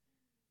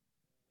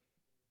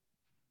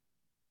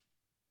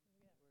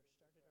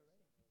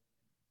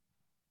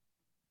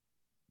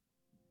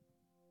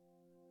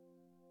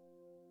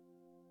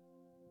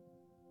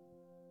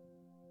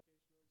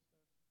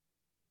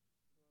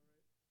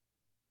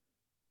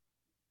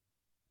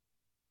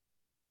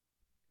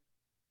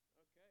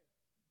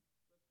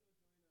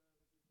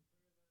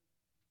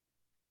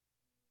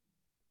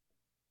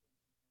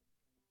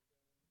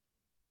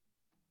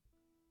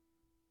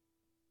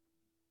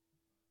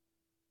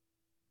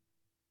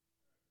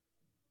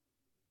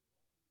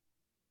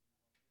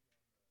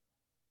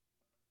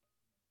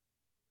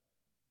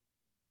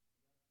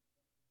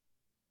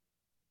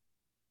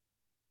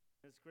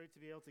It's great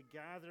to be able to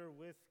gather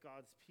with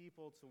God's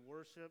people to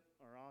worship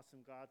our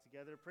awesome God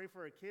together. Pray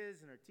for our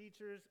kids and our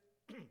teachers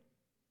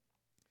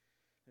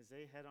as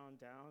they head on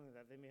down, and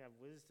that they may have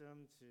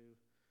wisdom to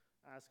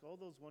ask all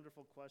those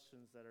wonderful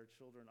questions that our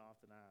children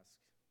often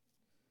ask.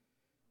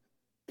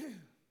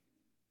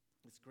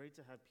 It's great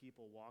to have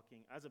people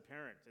walking, as a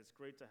parent, it's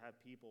great to have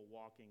people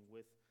walking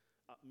with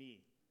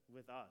me,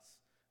 with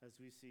us, as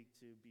we seek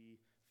to be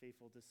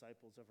faithful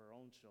disciples of our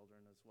own children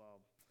as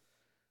well.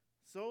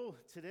 So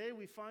today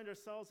we find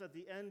ourselves at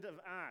the end of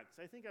Acts.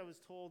 I think I was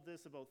told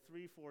this about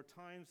 3-4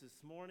 times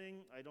this morning.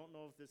 I don't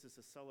know if this is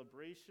a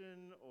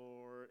celebration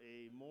or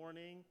a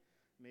mourning,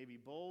 maybe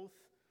both,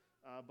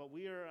 but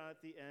we are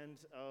at the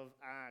end of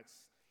Acts.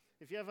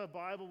 If you have a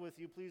Bible with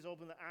you, please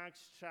open to Acts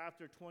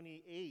chapter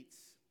 28,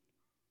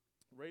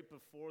 right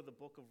before the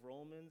book of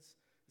Romans.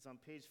 It's on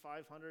page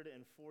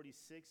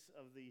 546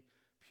 of the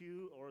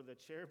pew or the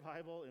chair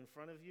Bible in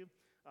front of you.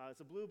 It's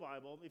a blue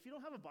Bible. If you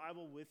don't have a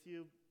Bible with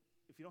you,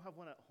 if you don't have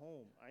one at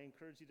home, I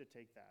encourage you to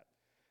take that.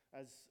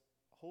 As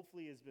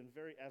hopefully has been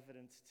very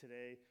evident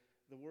today,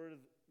 the Word of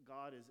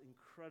God is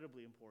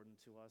incredibly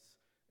important to us.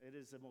 It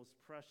is the most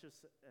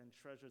precious and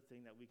treasured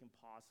thing that we can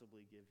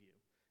possibly give you,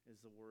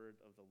 is the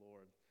Word of the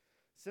Lord.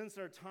 Since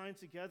our time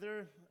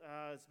together,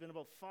 it's been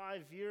about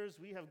 5 years,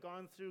 we have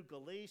gone through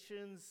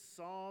Galatians,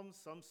 Psalms,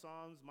 some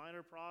Psalms,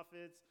 Minor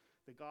Prophets,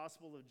 the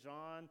Gospel of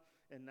John,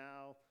 and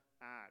now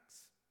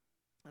Acts.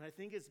 And I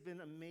think it's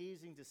been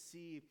amazing to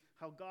see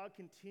how God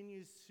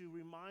continues to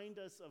remind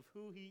us of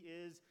who He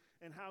is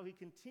and how He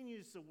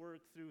continues to work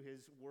through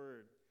His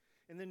Word.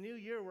 In the new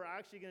year, we're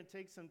actually going to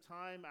take some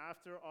time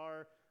after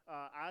our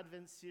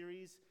Advent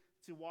series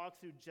to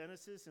walk through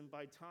Genesis, and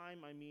by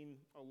time, I mean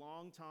a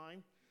long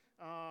time.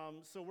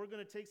 So we're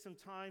going to take some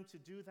time to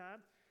do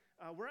that.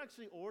 We're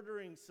actually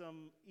ordering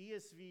some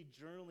ESV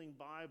journaling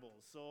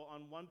Bibles. So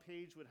on one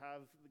page would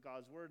have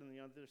God's Word, and the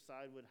other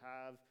side would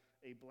have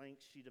a blank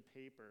sheet of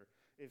paper.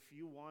 If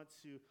you want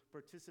to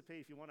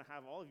participate, if you want to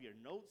have all of your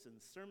notes and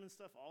sermon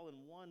stuff all in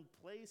one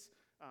place,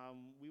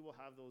 we will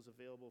have those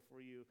available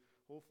for you,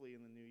 hopefully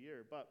in the new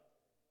year. But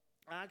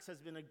Acts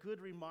has been a good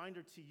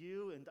reminder to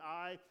you and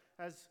I,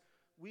 as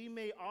we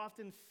may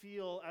often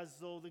feel as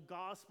though the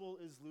gospel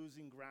is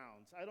losing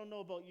ground. I don't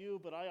know about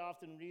you, but I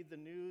often read the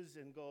news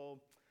and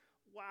go,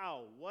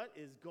 wow, what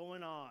is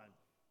going on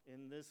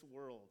in this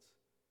world?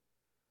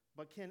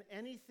 But can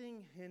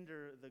anything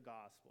hinder the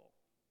gospel?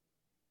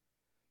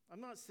 I'm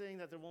not saying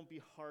that there won't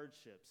be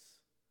hardships,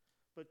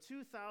 but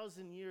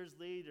 2,000 years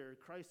later,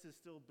 Christ is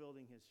still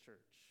building His church.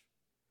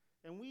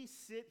 And we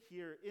sit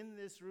here in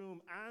this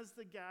room as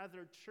the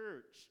gathered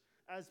church,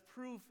 as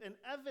proof and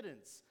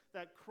evidence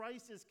that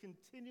Christ is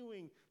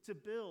continuing to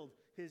build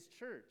His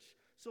church.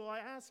 So I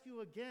ask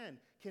you again,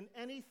 can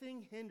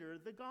anything hinder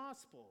the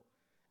gospel?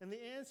 And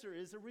the answer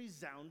is a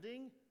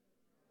resounding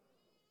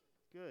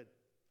good.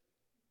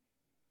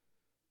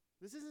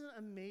 This isn't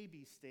a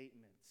maybe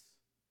statement.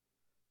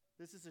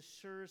 This is a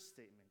sure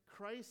statement.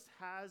 Christ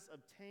has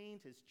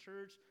obtained His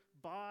church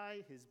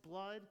by His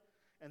blood,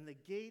 and the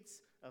gates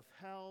of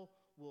hell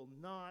will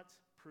not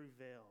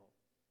prevail.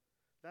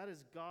 That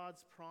is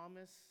God's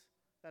promise.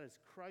 That is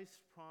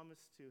Christ's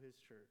promise to His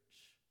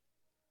church.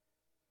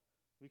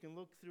 We can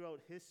look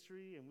throughout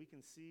history and we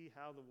can see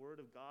how the Word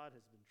of God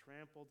has been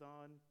trampled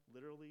on,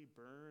 literally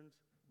burned,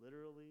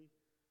 literally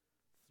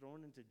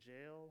thrown into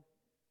jail,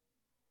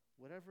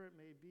 whatever it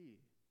may be.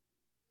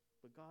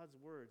 But God's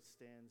Word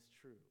stands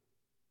true.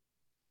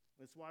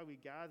 That's why we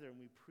gather and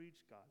we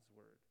preach God's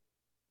Word.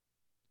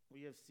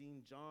 We have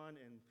seen John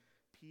and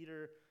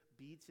Peter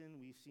beaten.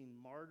 We've seen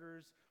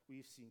martyrs.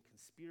 We've seen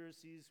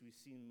conspiracies. We've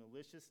seen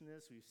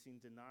maliciousness. We've seen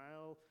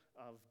denial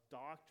of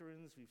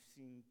doctrines. We've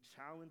seen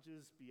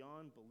challenges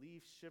beyond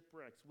belief,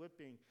 shipwrecks,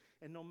 whipping.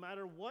 And no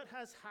matter what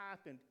has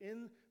happened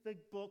in the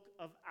book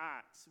of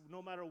Acts,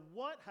 no matter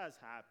what has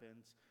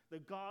happened, the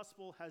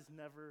gospel has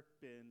never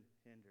been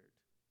hindered.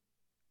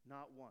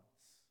 Not once.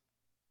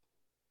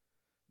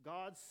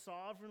 God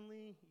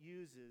sovereignly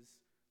uses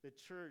the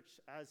church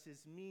as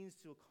His means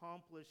to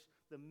accomplish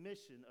the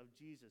mission of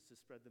Jesus, to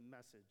spread the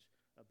message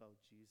about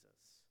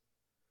Jesus.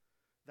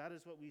 That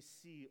is what we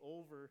see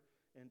over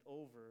and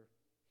over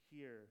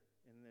here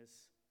in this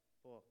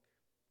book.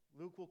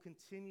 Luke will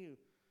continue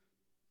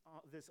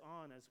this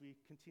on as we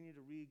continue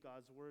to read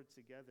God's Word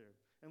together.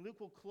 And Luke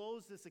will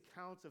close this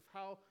account of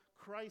how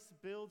Christ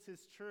builds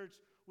His church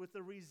with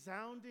a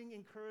resounding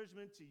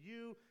encouragement to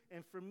you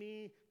and for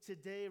me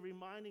today,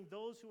 reminding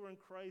those who are in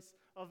Christ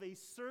of a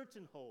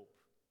certain hope.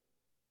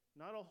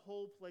 Not a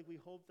hope like we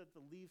hope that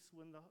the Leafs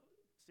win the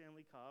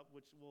Stanley Cup,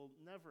 which will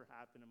never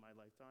happen in my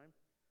lifetime.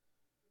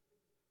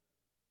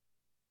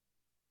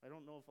 I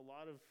don't know if a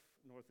lot of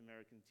North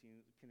American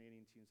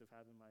Canadian teams have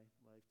happened in my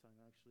lifetime,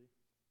 actually.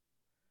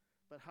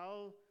 But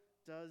how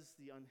does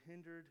the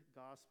unhindered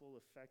gospel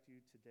affect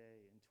you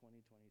today in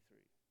 2023?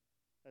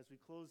 As we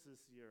close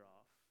this year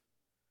off.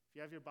 If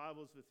you have your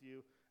Bibles with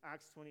you,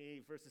 Acts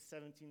 28, verses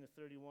 17 to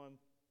 31,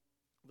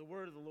 the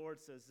word of the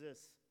Lord says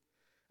this.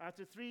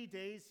 After 3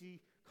 days,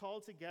 he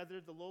called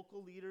together the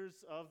local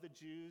leaders of the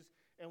Jews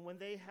And when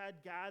they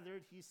had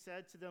gathered, he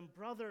said to them,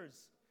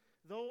 "Brothers,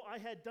 though I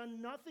had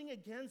done nothing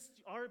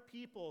against our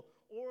people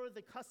or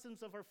the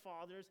customs of our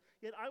fathers,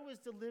 yet I was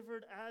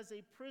delivered as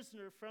a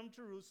prisoner from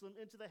Jerusalem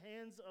into the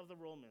hands of the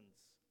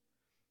Romans.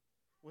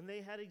 When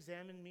they had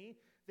examined me,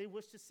 they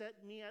wished to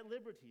set me at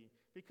liberty,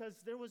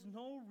 because there was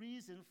no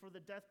reason for the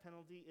death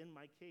penalty in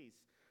my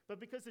case. But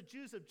because the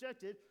Jews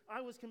objected,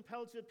 I was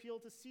compelled to appeal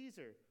to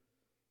Caesar,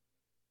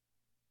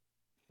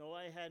 though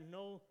I had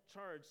no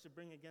charge to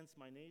bring against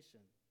my nation.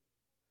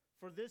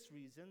 For this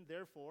reason,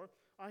 therefore,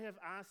 I have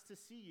asked to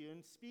see you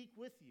and speak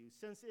with you,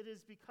 since it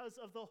is because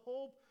of the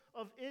hope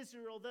of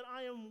Israel that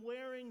I am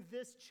wearing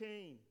this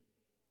chain."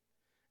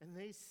 And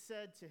they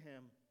said to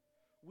him,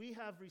 "We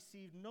have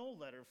received no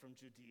letter from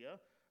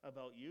Judea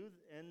about you,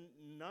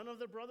 and none of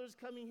the brothers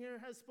coming here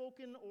has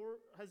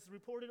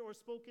reported or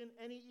spoken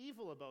any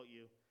evil about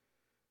you.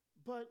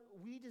 But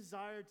we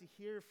desire to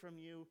hear from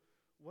you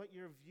what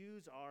your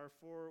views are,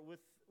 for with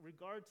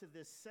regard to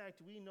this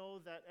sect, we know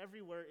that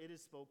everywhere it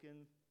is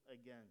spoken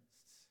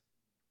against."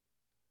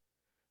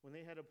 When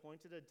they had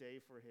appointed a day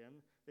for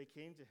him, they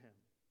came to him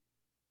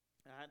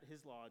at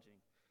his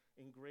lodging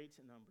in great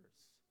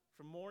numbers.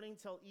 From morning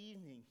till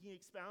evening, he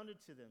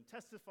expounded to them,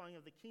 testifying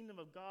of the kingdom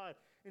of God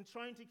and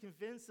trying to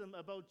convince them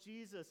about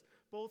Jesus,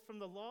 both from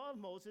the law of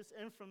Moses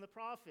and from the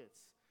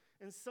prophets.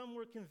 And some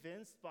were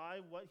convinced by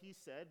what he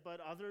said, but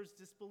others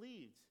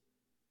disbelieved.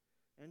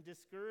 And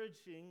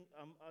disagreeing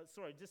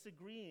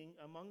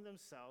among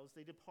themselves,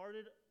 they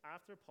departed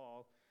after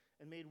Paul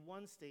and made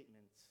one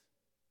statement.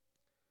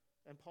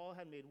 And Paul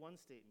had made one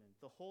statement: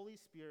 "The Holy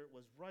Spirit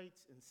was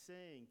right in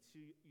saying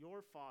to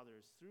your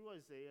fathers through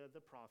Isaiah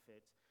the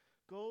prophet,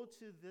 'Go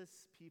to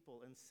this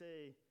people and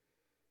say,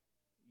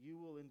 you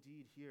will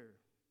indeed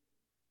hear,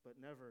 but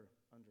never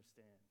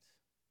understand.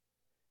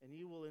 And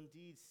you will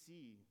indeed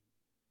see,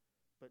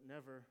 but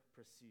never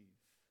perceive.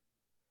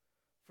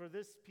 For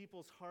this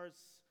people's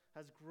hearts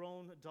has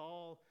grown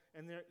dull,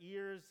 and their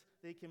ears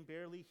they can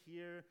barely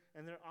hear,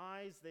 and their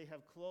eyes they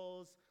have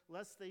closed,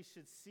 lest they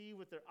should see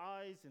with their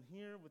eyes and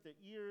hear with their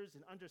ears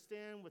and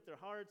understand with their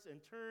hearts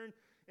and turn,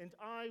 and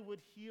I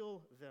would heal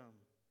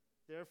them.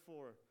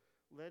 Therefore,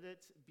 let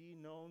it be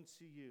known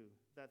to you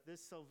that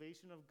this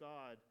salvation of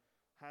God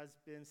has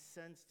been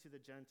sent to the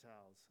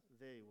Gentiles.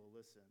 They will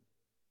listen.'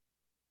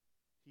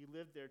 He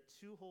lived there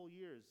 2 whole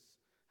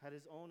years at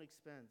his own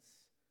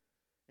expense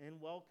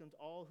and welcomed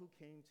all who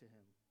came to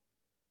him,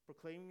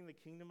 proclaiming the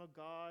kingdom of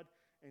God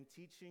and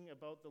teaching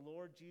about the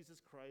Lord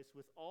Jesus Christ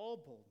with all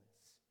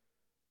boldness,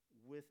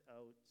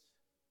 without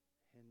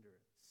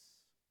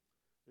hindrance."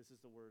 This is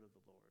the word of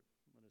the Lord.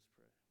 Let us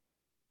pray.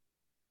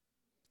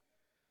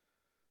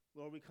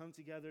 Lord, we come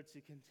together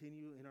to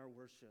continue in our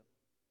worship.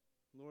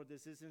 Lord,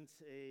 this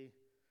isn't a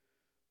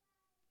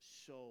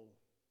show.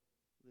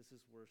 This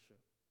is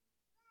worship.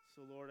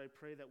 So, Lord, I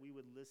pray that we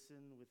would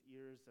listen with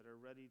ears that are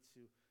ready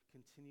to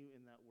continue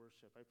in that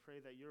worship. I pray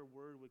that your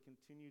word would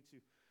continue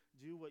to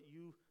do what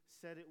you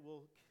said it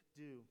will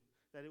do,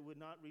 that it would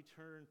not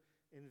return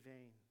in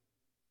vain.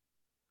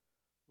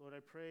 Lord, I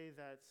pray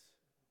that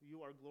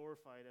you are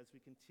glorified as we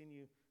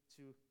continue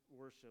to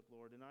worship,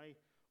 Lord, and I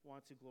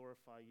want to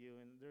glorify you,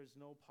 and there's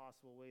no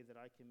possible way that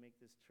I can make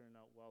this turn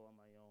out well on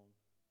my own.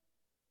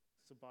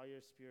 So by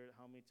your Spirit,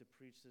 help me to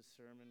preach this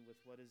sermon with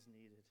what is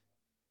needed.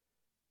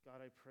 God,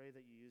 I pray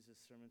that you use this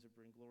sermon to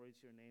bring glory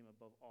to your name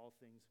above all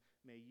things.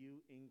 May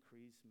you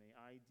increase, may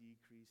I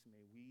decrease,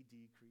 may we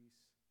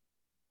decrease.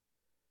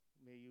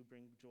 May you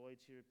bring joy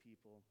to your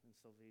people and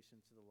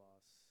salvation to the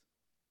lost.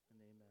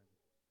 And amen.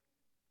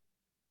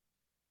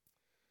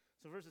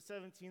 So verses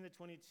 17 to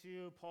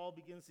 22, Paul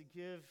begins to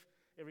give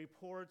a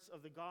report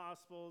of the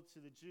gospel to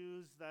the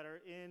Jews that are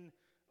in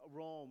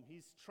Rome.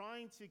 He's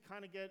trying to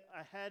kind of get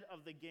ahead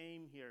of the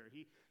game here.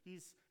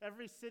 He's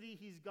every city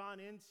he's gone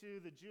into,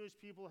 the Jewish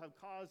people have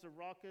caused a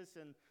ruckus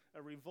and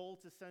a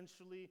revolt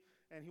essentially,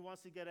 and he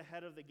wants to get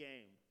ahead of the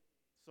game.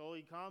 So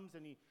he comes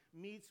and he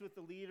meets with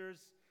the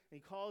leaders, and he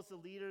calls the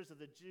leaders of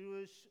the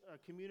Jewish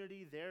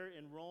community there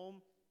in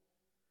Rome.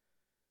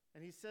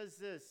 And he says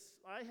this: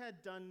 "I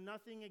had done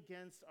nothing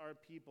against our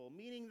people,"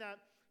 meaning that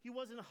he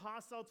wasn't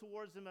hostile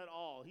towards them at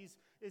all. He's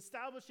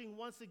establishing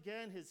once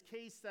again his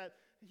case that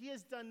he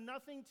has done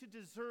nothing to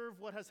deserve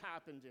what has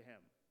happened to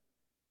him.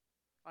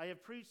 "I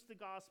have preached the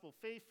gospel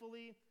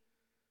faithfully.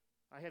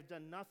 I have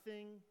done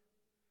nothing."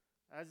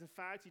 As in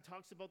fact, he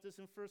talks about this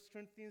in 1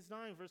 Corinthians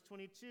 9, verse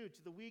 22.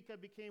 "To the weak I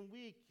became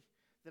weak,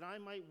 that I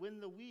might win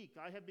the weak.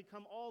 I have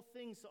become all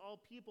things to all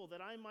people,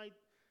 that I might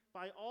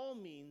by all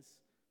means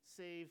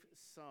save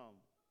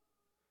some."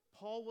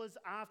 Paul was,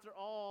 after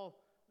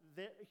all,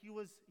 he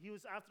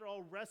was after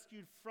all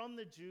rescued from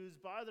the Jews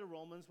by the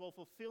Romans while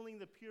fulfilling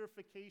the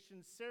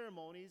purification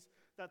ceremonies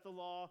that the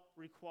law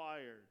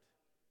required.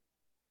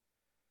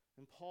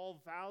 And Paul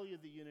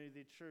valued the unity of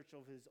the church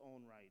over his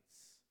own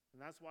rights.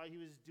 And that's why he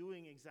was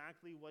doing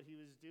exactly what he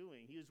was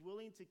doing. He was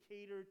willing to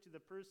cater to the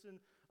person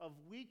of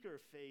weaker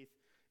faith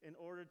in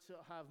order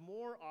to have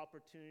more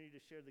opportunity to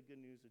share the good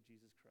news of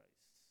Jesus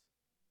Christ.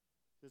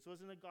 This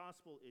wasn't a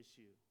gospel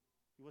issue.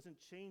 He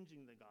wasn't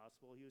changing the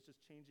gospel. He was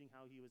just changing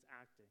how he was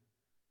acting.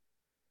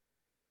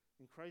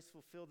 And Christ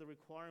fulfilled the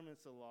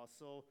requirements of the law.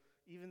 So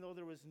even though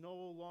there was no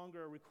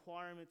longer a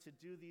requirement to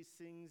do these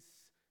things,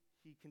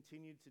 he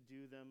continued to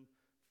do them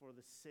for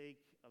the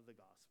sake of the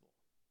gospel.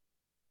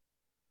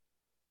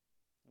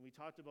 And we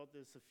talked about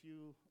this a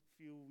few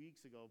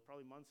weeks ago,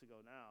 probably months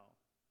ago now,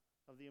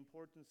 of the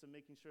importance of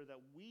making sure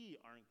that we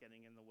aren't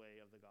getting in the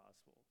way of the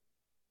gospel.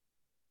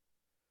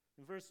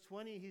 In verse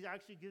 20, he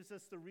actually gives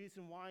us the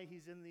reason why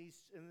he's in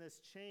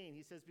this chain.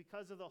 He says,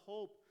 because of the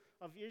hope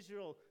of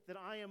Israel that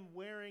I am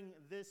wearing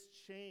this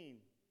chain.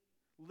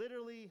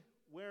 Literally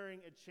wearing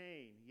a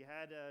chain. He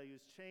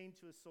was chained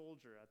to a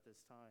soldier at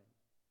this time.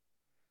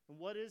 And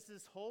what is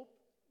this hope?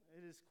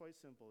 It is quite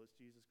simple. It's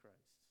Jesus Christ.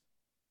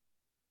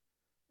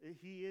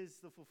 He is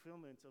the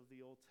fulfillment of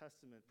the Old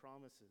Testament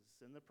promises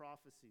and the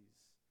prophecies,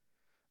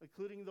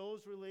 including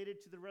those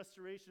related to the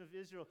restoration of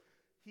Israel.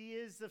 He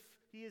is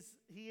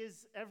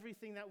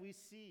everything that we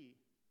see.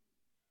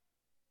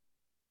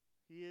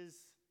 He is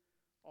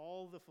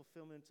all the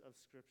fulfillment of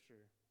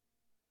Scripture.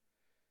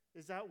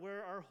 Is that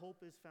where our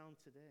hope is found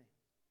today?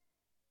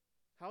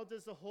 How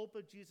does the hope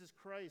of Jesus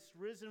Christ,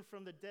 risen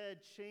from the dead,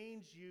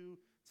 change you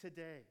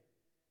today?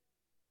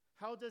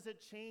 How does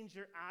it change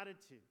your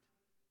attitude?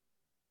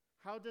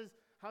 How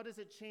does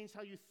it change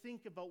how you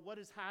think about what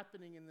is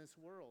happening in this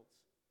world?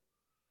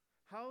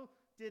 How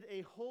did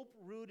a hope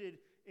rooted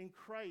in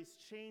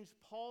Christ change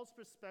Paul's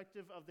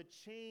perspective of the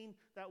chain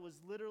that was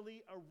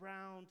literally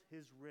around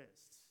his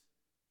wrists?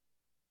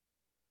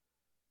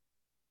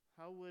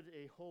 How would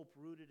a hope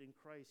rooted in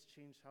Christ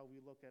change how we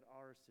look at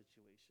our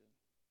situation?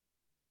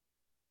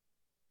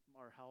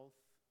 Our health,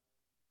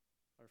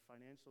 our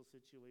financial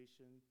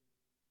situation,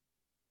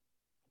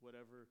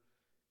 whatever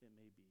it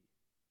may be.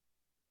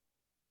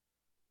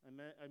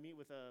 I meet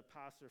with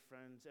pastor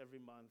friends every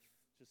month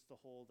just to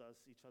hold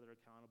each other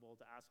accountable,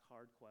 to ask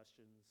hard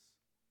questions,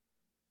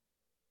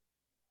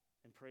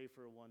 and pray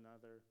for one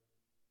another.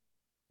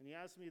 And he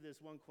asked me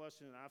this one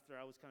question after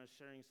I was kind of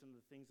sharing some of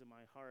the things in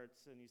my heart,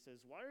 and he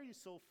says, why are you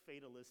so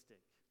fatalistic?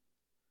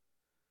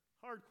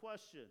 Hard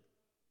question.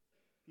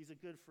 He's a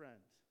good friend.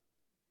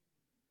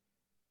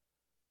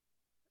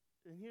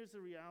 And here's the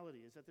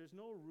reality, is that there's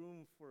no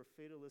room for a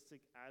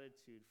fatalistic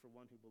attitude for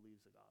one who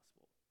believes the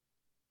gospel.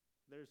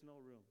 There's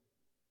no room.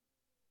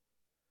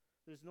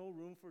 There's no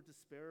room for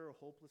despair or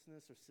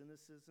hopelessness or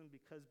cynicism,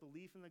 because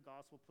belief in the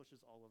gospel pushes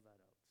all of that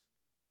out.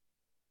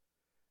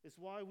 It's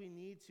why we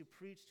need to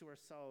preach to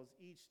ourselves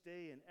each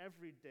day and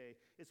every day.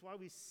 It's why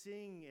we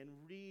sing and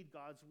read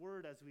God's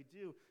word as we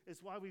do.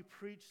 It's why we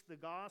preach the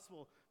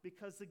gospel,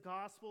 because the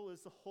gospel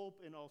is the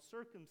hope in all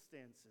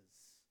circumstances.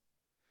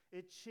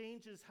 It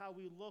changes how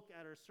we look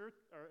at our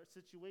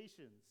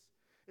situations.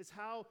 It's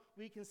how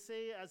we can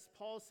say, as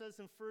Paul says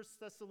in 1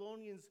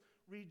 Thessalonians,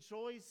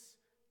 rejoice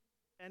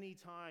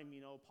anytime,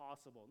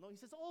 possible. No, he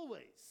says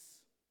always.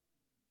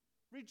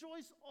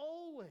 Rejoice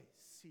always,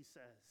 he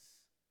says.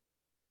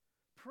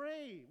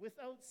 Pray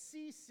without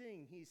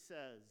ceasing, he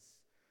says.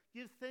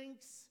 Give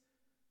thanks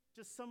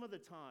just some of the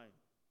time.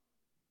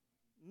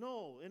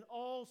 No, in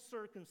all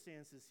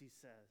circumstances, he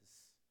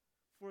says.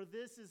 For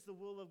this is the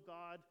will of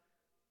God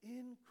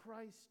in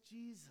Christ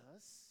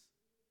Jesus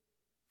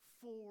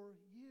for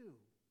you.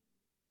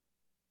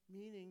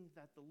 Meaning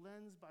that the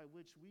lens by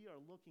which we are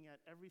looking at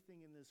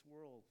everything in this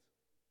world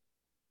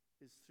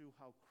is through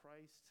how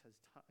Christ has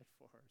died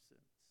for our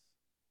sins.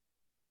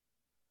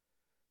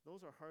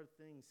 Those are hard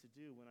things to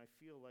do when I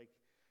feel like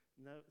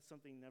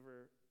something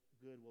never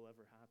good will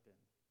ever happen.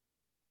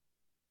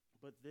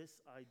 But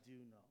this I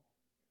do know,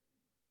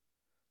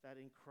 that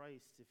in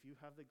Christ, if you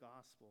have the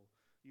gospel,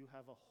 you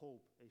have a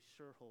hope, a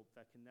sure hope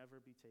that can never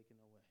be taken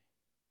away.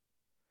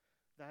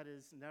 That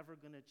is never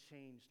going to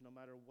change no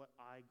matter what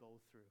I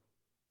go through.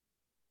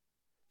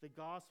 The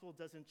gospel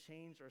doesn't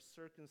change our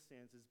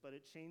circumstances, but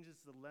it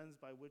changes the lens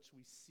by which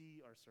we see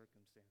our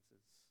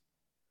circumstances.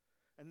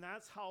 And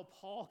that's how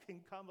Paul can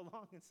come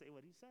along and say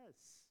what he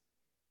says.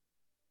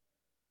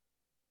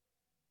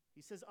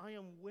 He says, I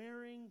am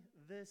wearing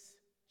this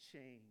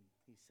chain,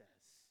 he says.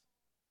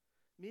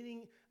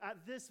 Meaning,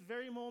 at this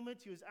very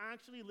moment, he was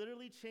actually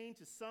literally chained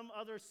to some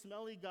other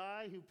smelly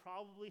guy who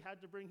probably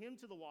had to bring him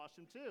to the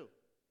washroom too.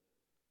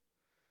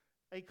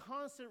 A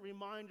constant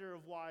reminder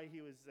of why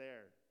he was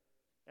there.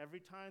 Every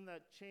time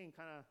that chain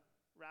kind of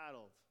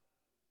rattled.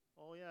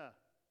 Oh yeah,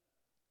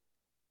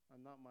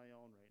 I'm not my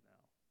own right now.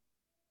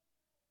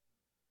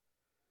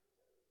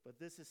 But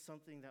is this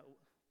something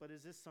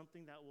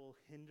that will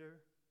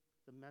hinder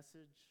the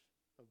message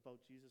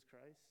about Jesus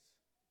Christ?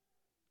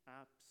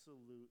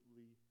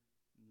 Absolutely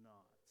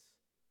not.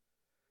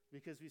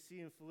 Because we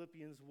see in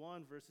Philippians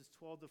 1, verses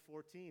 12 to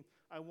 14,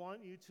 I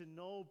want you to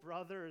know,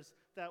 brothers,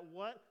 that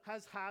what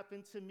has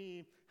happened to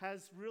me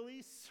has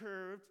really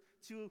served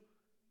to,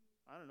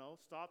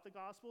 stop the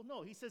gospel?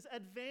 No, he says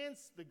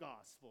advance the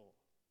gospel,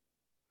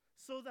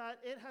 so that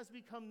it has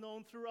become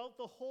known throughout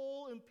the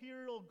whole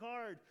imperial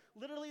guard,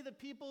 literally the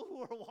people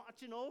who are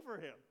watching over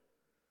him.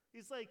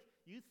 He's like,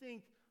 you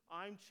think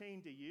I'm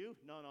chained to you?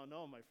 No,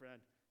 my friend.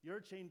 You're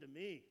chained to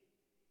me.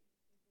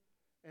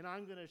 And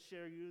I'm going to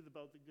share you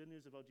about the good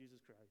news about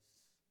Jesus Christ.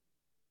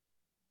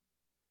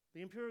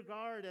 The imperial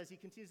guard, as he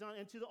continues on,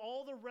 and to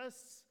all the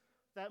rest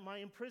that my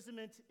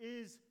imprisonment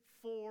is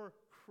for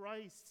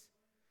Christ.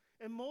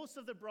 And most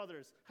of the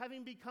brothers,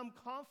 having become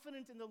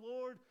confident in the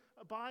Lord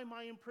by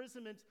my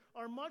imprisonment,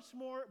 are much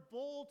more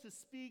bold to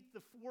speak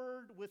the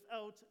word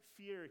without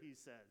fear, he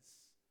says.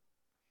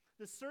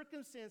 The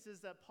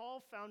circumstances that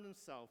Paul found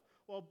himself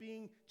while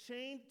being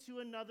chained to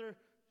another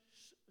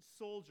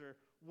soldier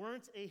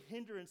weren't a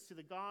hindrance to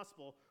the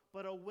gospel,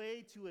 but a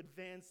way to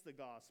advance the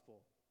gospel.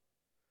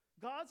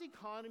 God's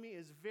economy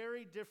is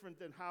very different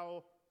than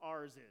how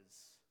ours is.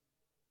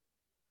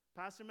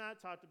 Pastor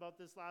Matt talked about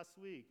this last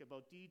week,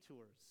 about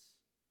detours.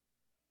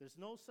 There's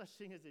no such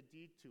thing as a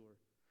detour.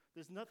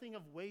 There's nothing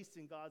of waste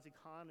in God's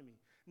economy.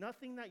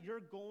 Nothing that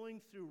you're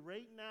going through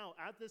right now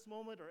at this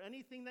moment, or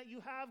anything that you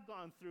have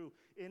gone through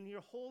in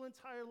your whole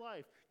entire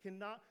life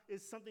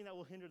is something that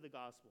will hinder the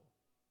gospel.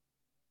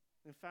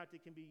 In fact,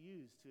 it can be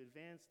used to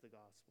advance the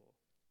gospel.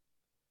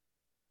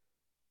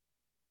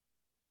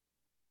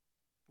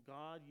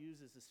 God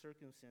uses the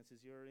circumstances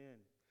you're in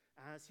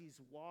as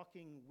he's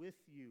walking with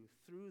you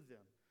through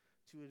them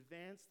to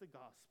advance the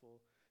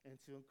gospel and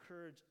to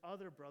encourage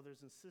other brothers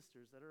and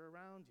sisters that are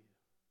around you.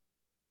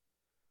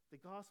 The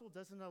gospel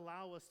doesn't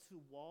allow us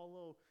to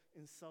wallow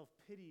in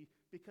self-pity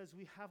because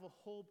we have a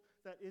hope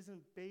that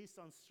isn't based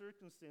on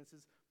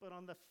circumstances, but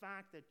on the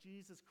fact that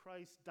Jesus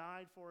Christ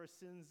died for our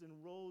sins and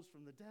rose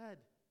from the dead.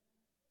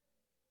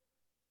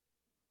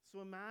 So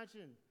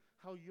imagine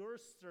how your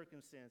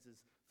circumstances,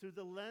 through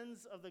the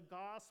lens of the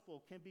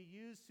gospel, can be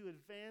used to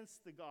advance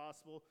the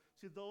gospel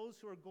to those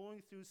who are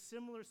going through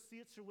similar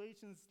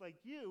situations like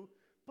you,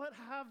 but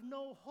have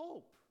no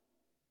hope.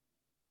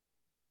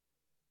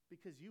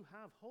 Because you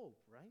have hope,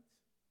 right?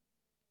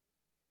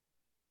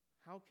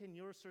 How can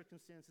your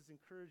circumstances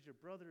encourage your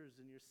brothers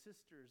and your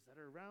sisters that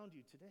are around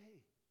you today?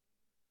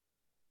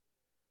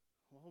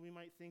 Well, we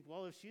might think,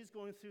 well, if she's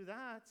going through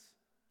that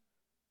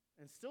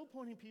and still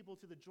pointing people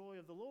to the joy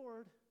of the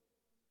Lord,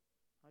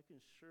 I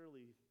can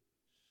surely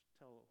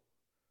tell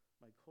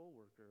my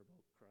coworker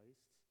about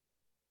Christ.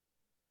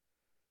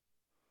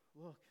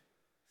 Look,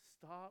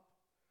 stop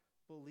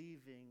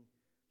believing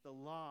the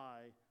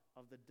lie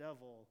of the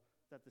devil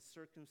that the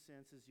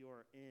circumstances you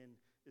are in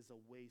is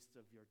a waste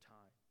of your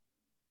time.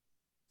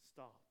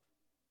 Stop.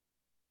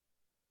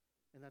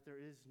 And that there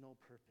is no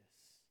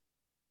purpose.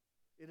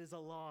 It is a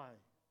lie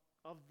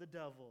of the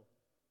devil.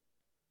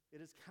 It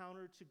is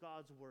counter to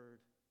God's word.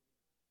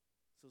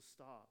 So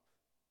stop.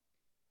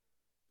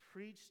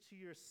 Preach to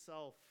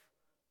yourself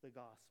the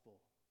gospel.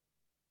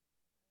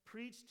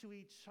 Preach to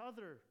each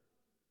other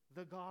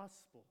the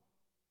gospel.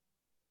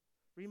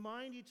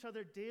 Remind each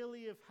other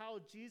daily of how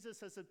Jesus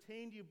has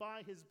obtained you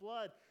by his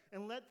blood,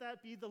 and let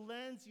that be the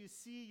lens you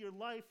see your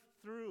life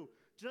through,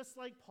 just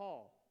like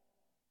Paul,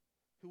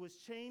 who was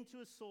chained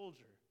to a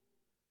soldier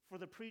for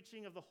the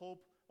preaching of the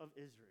hope of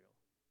Israel.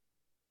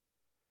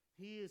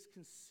 He is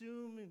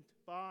consumed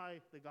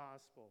by the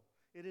gospel.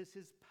 It is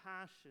his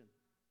passion.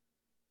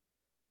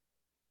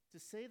 To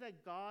say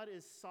that God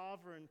is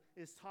sovereign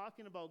is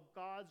talking about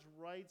God's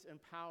rights and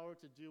power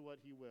to do what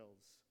he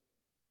wills,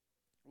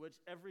 which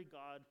every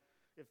God,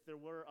 if there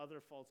were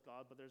other false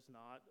gods, but there's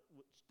not,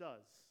 which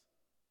does.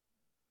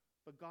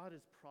 But God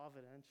is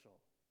providential.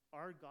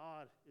 Our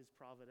God is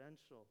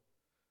providential.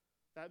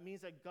 That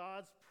means that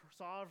God's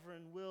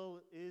sovereign will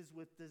is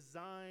with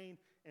design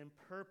and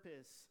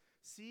purpose.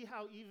 See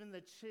how even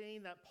the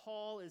chain that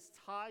Paul is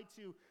tied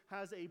to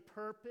has a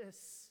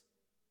purpose.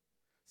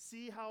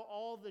 See how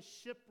all the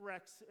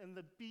shipwrecks and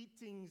the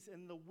beatings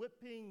and the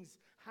whippings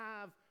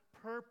have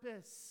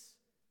purpose.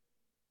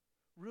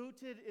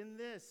 Rooted in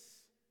this,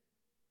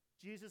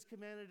 Jesus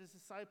commanded his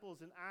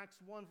disciples in Acts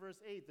 1 verse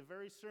 8, the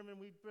very sermon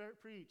we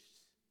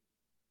preached.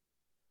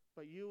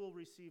 But you will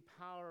receive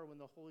power when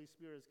the Holy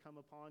Spirit has come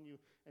upon you,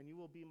 and you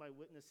will be my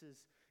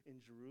witnesses in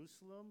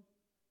Jerusalem,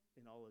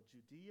 in all of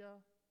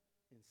Judea,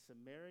 in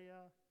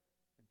Samaria,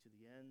 and to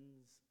the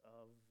ends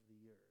of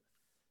the earth.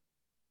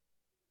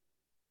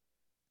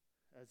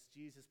 As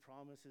Jesus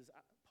promises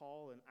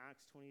Paul in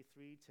Acts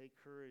 23, take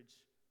courage,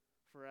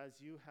 for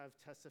as you have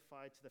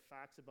testified to the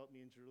facts about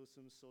me in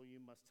Jerusalem, so you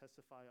must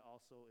testify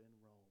also in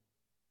Rome.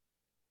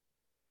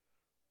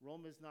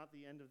 Rome is not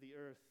the end of the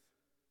earth,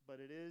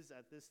 but it is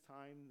at this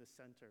time the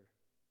center.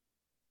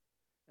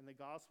 And the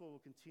gospel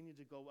will continue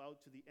to go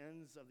out to the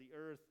ends of the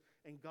earth.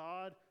 And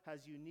God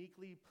has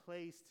uniquely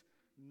placed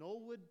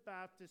Knollwood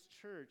Baptist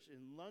Church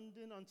in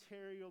London,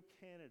 Ontario,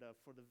 Canada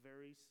for the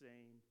very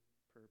same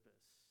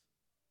purpose.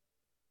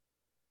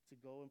 To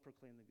go and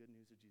proclaim the good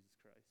news of Jesus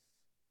Christ.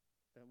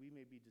 That we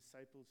may be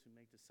disciples who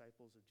make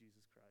disciples of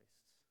Jesus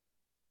Christ.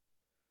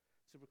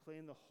 To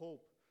proclaim the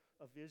hope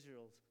of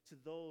Israel to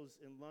those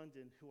in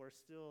London who are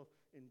still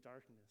in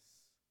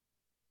darkness.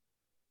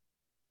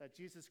 That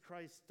Jesus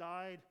Christ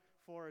died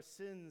for our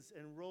sins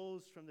and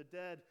rose from the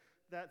dead.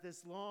 that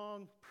this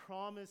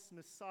long-promised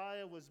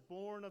Messiah was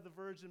born of the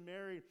Virgin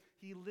Mary.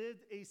 He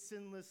lived a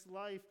sinless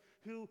life,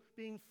 who,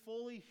 being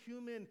fully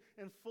human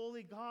and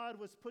fully God,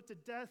 was put to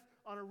death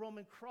on a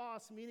Roman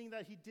cross, meaning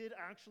that he did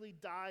actually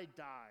die.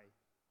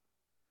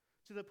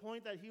 To the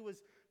point that he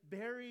was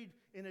buried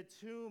in a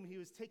tomb. He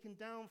was taken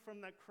down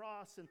from that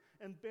cross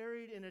and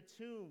buried in a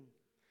tomb.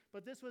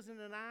 But this wasn't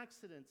an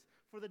accident,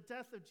 for the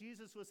death of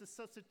Jesus was a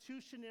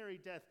substitutionary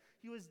death.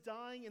 He was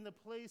dying in the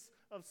place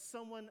of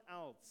someone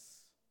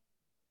else.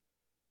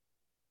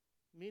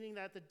 Meaning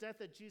that the death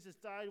that Jesus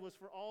died was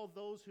for all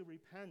those who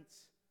repent,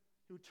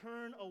 who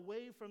turn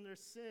away from their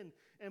sin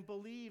and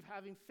believe,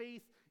 having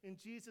faith in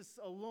Jesus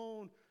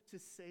alone to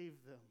save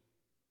them.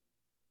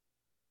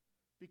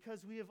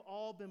 Because we have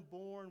all been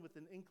born with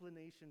an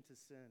inclination to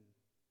sin.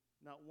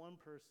 Not one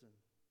person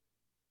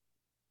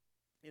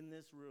in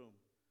this room,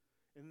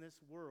 in this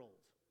world,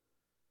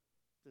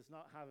 does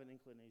not have an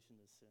inclination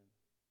to sin.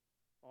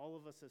 All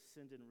of us have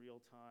sinned in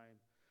real time.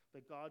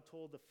 But God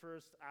told the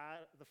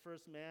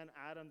first man,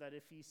 Adam, that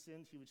if he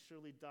sinned, he would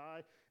surely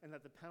die, and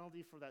that the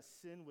penalty for that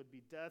sin would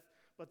be death.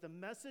 But the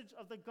message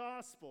of the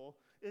gospel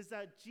is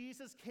that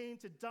Jesus came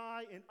to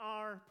die in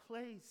our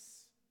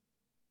place.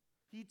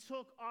 He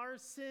took our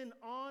sin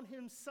on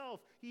himself.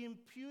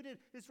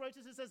 His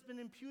righteousness has been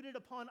imputed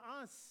upon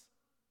us,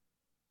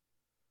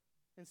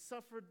 and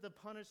suffered the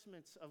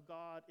punishments of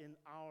God in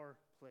our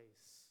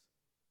place.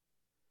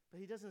 But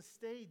he doesn't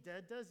stay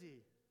dead, does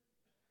he?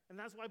 And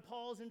that's why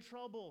Paul's in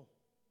trouble.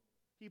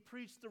 He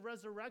preached the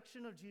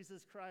resurrection of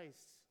Jesus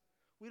Christ.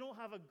 We don't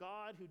have a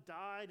God who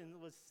died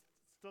and was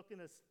stuck in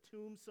a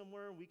tomb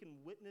somewhere and we can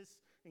witness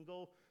and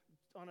go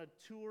on a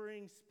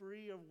touring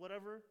spree or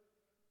whatever.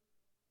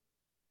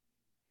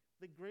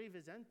 The grave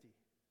is empty.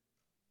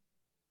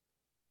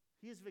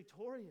 He is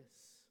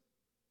victorious.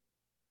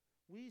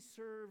 We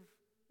serve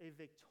a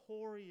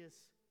victorious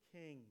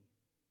King.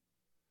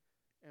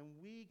 And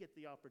we get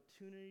the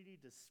opportunity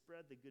to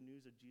spread the good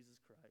news of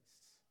Jesus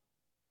Christ.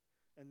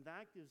 And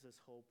that gives us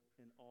hope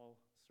in all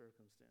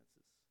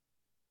circumstances.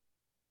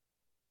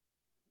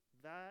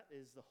 That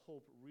is the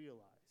hope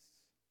realized.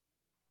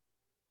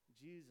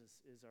 Jesus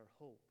is our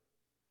hope.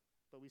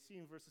 But we see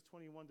in verses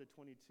 21 to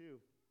 22,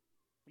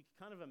 we can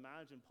kind of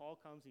imagine Paul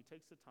comes and he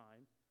takes the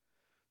time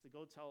to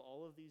go tell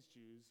all of these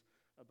Jews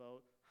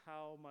about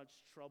how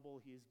much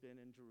trouble he's been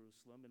in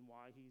Jerusalem and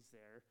why he's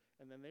there.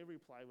 And then they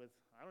reply with,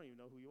 I don't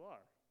even know who you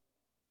are.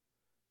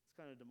 It's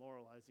kind of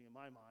demoralizing in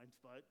my mind,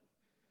 but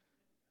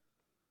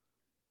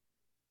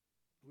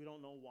we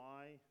don't know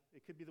why.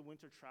 It could be the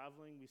winter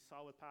traveling. We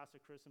saw with Pastor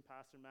Chris and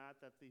Pastor Matt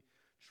that the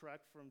trek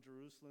from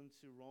Jerusalem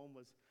to Rome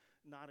was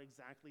not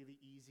exactly the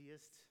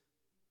easiest.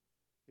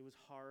 It was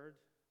hard.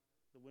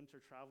 The winter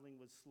traveling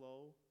was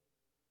slow.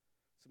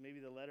 So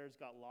maybe the letters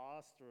got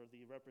lost or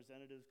the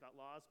representatives got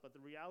lost. But the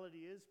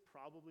reality is,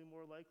 probably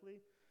more likely,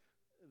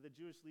 the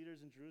Jewish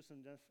leaders in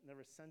Jerusalem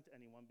never sent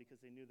anyone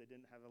because they knew they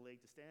didn't have a leg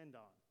to stand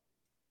on.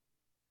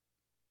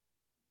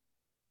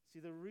 See,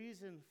 the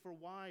reason for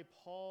why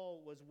Paul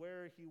was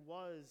where he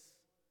was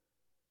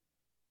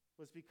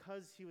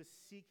because he was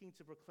seeking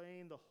to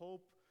proclaim the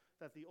hope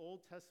that the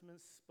Old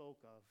Testament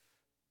spoke of.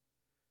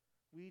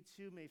 We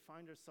too may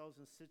find ourselves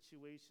in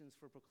situations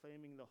for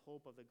proclaiming the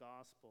hope of the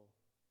gospel.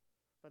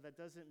 But that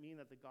doesn't mean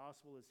that the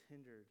gospel is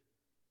hindered,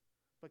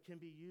 but can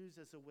be used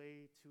as a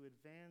way to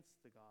advance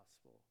the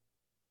gospel.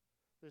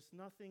 There's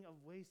nothing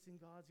of wasting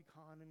God's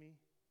economy.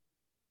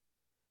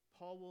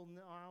 Paul will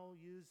now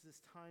use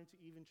this time to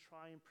even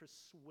try and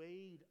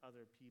persuade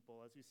other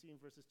people, as we see in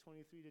verses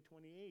 23 to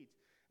 28,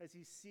 as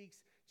he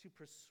seeks to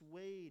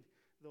persuade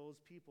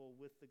those people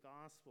with the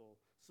gospel.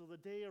 So the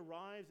day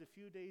arrives a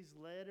few days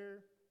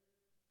later,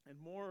 and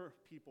more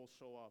people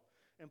show up.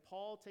 And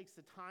Paul takes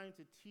the time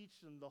to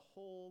teach them the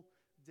whole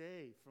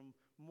day. From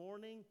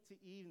morning to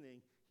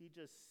evening, he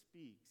just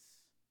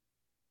speaks.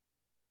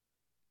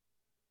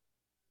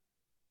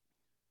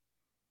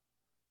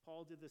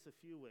 Paul did this a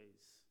few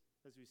ways,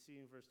 as we see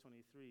in verse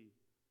 23.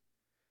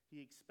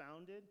 He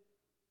expounded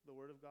the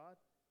word of God.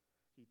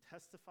 He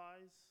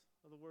testifies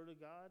of the word of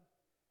God.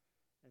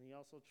 And he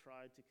also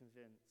tried to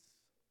convince.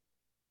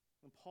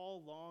 And Paul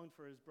longed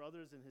for his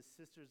brothers and his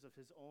sisters of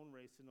his own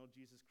race to know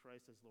Jesus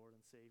Christ as Lord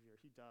and Savior.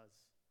 He does.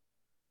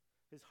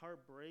 His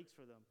heart breaks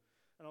for them.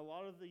 And a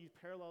lot of the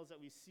parallels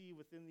that we see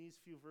within these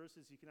few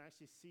verses, you can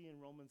actually see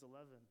in Romans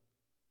 11.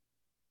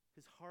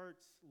 His heart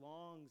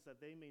longs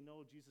that they may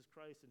know Jesus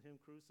Christ and him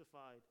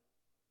crucified.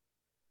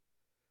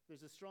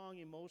 There's a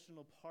strong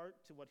emotional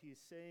part to what he is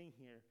saying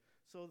here,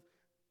 so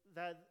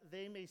that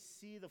they may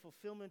see the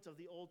fulfillment of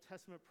the Old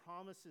Testament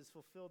promises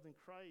fulfilled in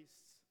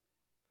Christ.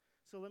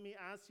 So let me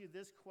ask you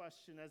this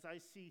question as I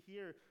see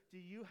here. Do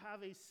you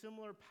have a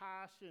similar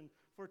passion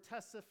for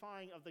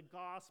testifying of the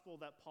gospel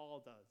that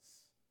Paul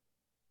does?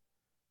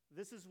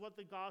 This is what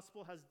the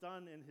gospel has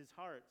done in his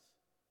heart.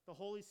 The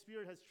Holy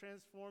Spirit has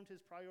transformed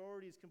his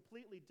priorities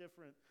completely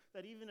different,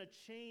 that even a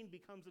chain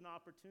becomes an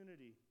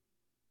opportunity.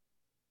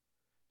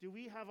 Do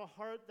we have a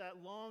heart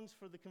that longs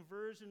for the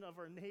conversion of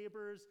our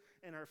neighbors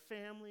and our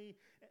family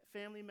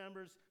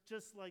members,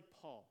 just like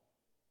Paul?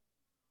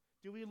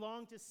 Do we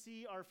long to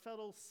see our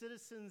fellow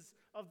citizens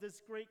of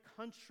this great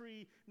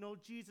country know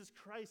Jesus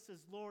Christ as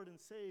Lord and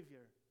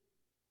Savior?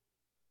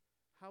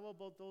 How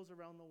about those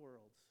around the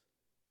world?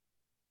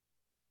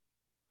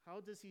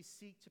 How does he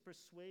seek to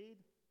persuade?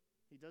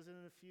 He does it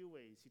in a few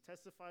ways. He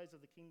testifies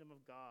of the kingdom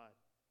of God.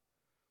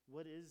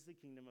 What is the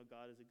kingdom of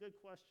God is a good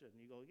question.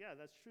 You go, yeah,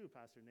 that's true,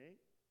 Pastor Nate.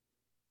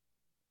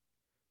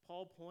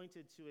 Paul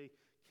pointed to a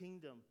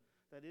kingdom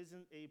that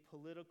isn't a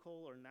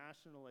political or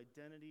national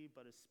identity,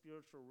 but a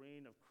spiritual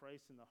reign of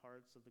Christ in the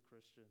hearts of the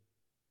Christian.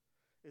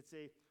 It's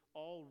a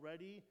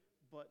already,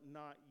 but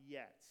not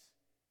yet.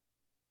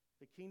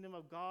 The kingdom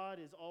of God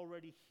is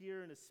already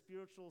here in a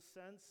spiritual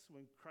sense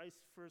when Christ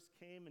first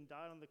came and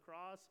died on the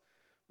cross,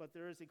 but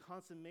there is a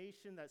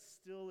consummation that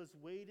still is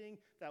waiting,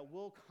 that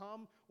will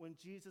come when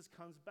Jesus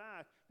comes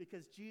back,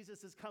 because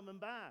Jesus is coming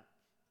back.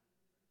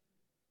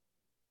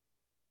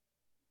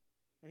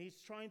 And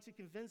he's trying to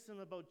convince them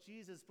about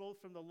Jesus,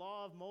 both from the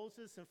law of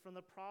Moses and from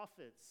the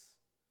prophets.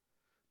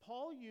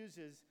 Paul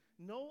uses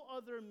no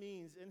other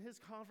means in his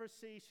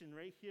conversation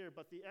right here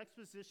but the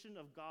exposition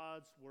of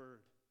God's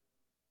word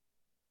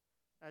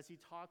as he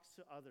talks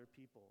to other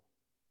people.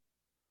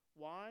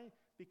 Why?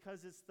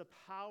 Because it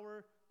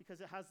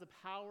has the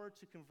power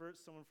to convert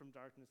someone from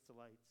darkness to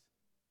light.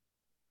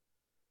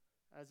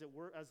 As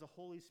the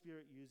Holy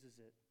Spirit uses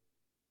it.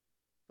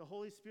 The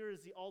Holy Spirit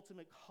is the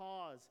ultimate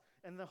cause,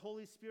 and the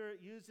Holy Spirit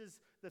uses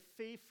the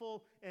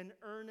faithful and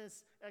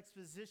earnest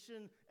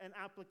exposition and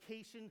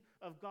application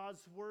of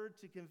God's word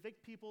to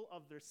convict people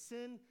of their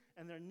sin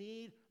and their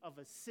need of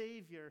a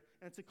Savior,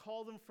 and to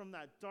call them from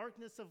that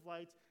darkness of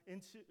light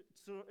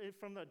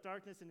from that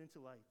darkness and into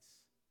light.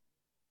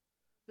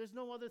 There's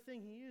no other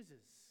thing he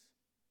uses.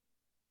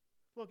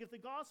 Look, if the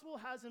gospel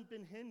hasn't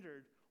been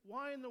hindered,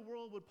 why in the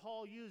world would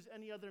Paul use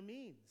any other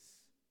means?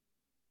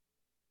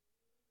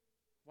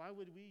 Why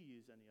would we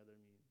use any other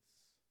means?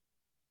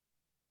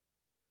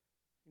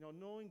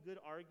 Knowing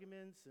good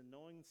arguments and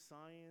knowing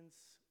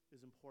science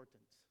is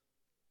important.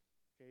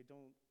 Okay,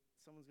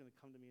 someone's going to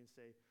come to me and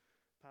say,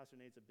 Pastor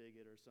Nate's a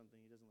bigot or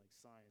something, he doesn't like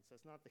science.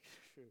 That's not the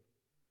truth.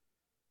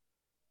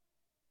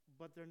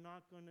 But they're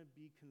not going to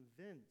be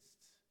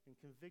convinced and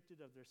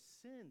convicted of their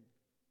sin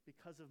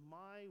because of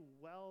my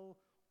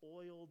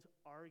well-oiled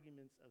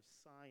arguments of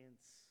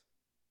science.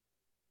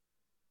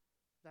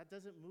 That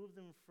doesn't move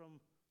them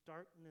from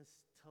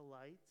darkness to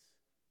light.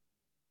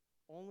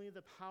 Only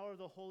the power of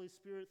the Holy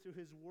Spirit through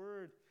his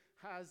word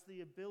has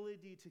the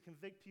ability to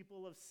convict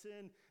people of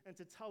sin and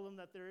to tell them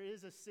that there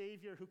is a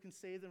Savior who can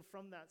save them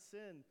from that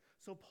sin.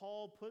 So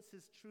Paul puts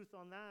his truth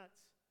on that.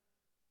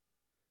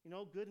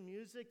 Good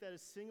music that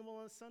is singable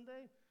on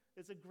Sunday,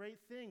 it's a great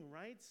thing,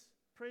 right?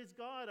 Praise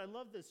God, I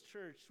love this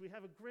church. We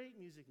have a great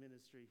music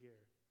ministry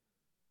here.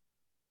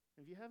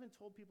 If you haven't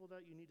told people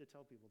that, you need to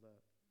tell people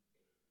that.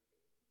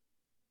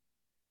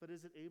 But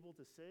is it able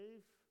to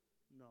save?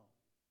 No.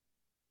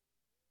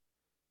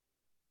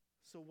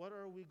 So what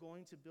are we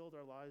going to build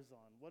our lives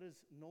on? What is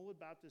Knollwood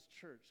Baptist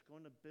Church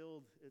going to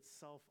build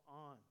itself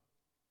on?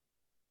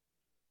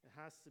 It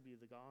has to be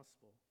the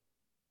gospel.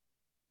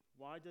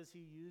 Why does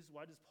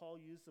Paul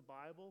use the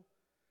Bible?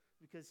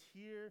 Because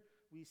here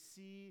we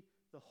see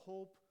the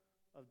hope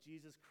of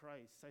Jesus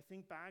Christ. I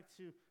think back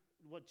to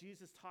what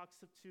Jesus talks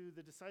to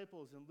the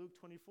disciples in Luke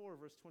 24,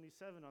 verse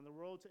 27, on the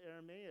road to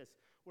Emmaus,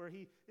 where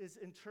he is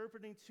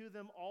interpreting to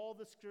them all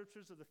the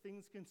scriptures of the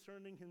things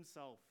concerning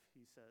himself,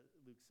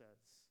 Luke says.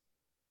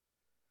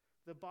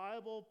 The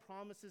Bible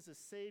promises a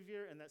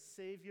Savior, and that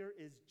Savior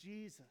is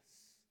Jesus.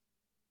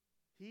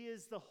 He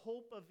is the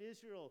hope of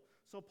Israel.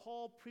 So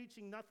Paul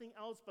preaching nothing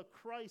else but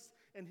Christ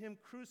and him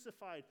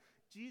crucified.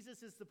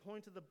 Jesus is the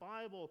point of the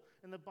Bible,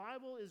 and the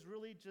Bible is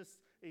really just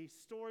a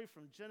story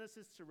from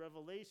Genesis to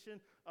Revelation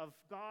of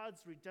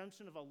God's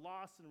redemption of a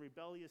lost and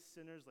rebellious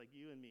sinners like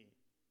you and me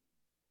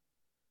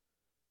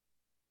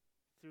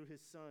through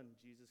his Son,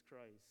 Jesus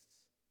Christ.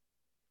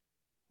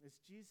 Is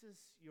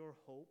Jesus your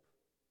hope?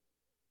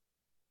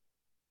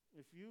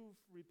 If you've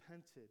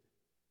repented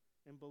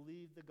and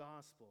believed the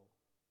gospel,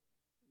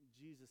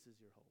 Jesus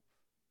is your hope.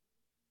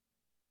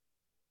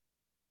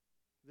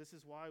 This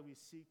is why we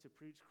seek to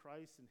preach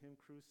Christ and him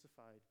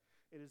crucified.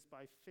 It is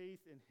by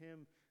faith in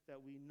him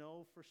that we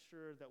know for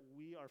sure that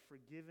we are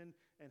forgiven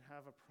and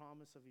have a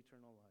promise of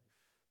eternal life.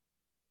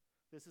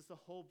 This is the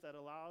hope that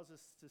allows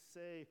us to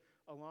say,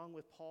 along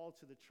with Paul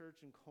to the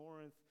church in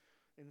Corinth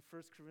in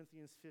 1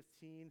 Corinthians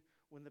 15,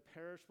 when the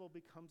perishable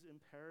becomes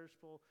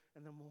imperishable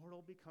and the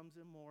mortal becomes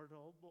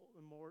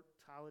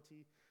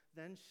immortality,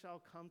 then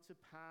shall come to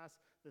pass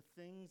the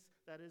things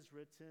that is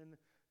written,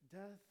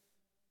 death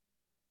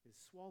is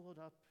swallowed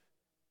up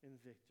in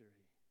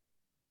victory.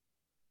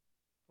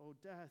 O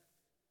death,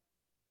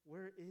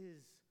 where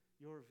is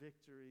your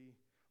victory?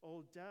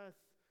 O death,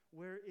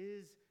 where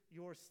is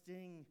your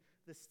sting?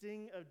 The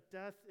sting of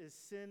death is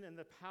sin, and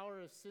the power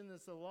of sin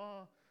is the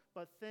law.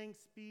 But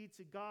thanks be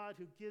to God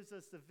who gives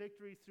us the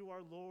victory through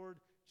our Lord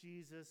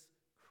Jesus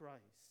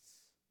Christ.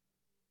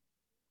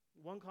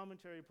 One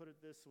commentary put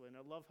it this way, and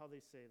I love how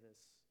they say this.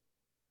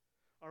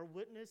 Our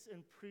witness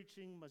and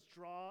preaching must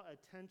draw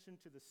attention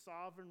to the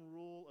sovereign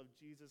rule of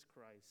Jesus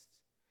Christ.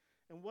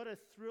 And what a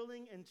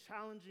thrilling and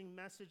challenging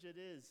message it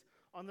is.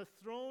 On the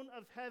throne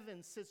of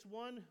heaven sits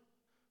one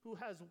who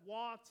has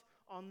walked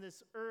on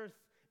this earth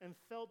and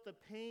felt the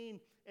pain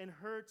and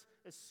hurt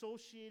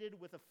associated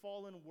with a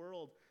fallen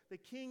world. The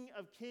King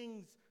of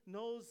Kings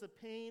knows the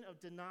pain of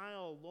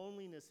denial,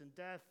 loneliness, and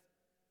death.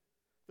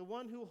 The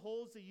one who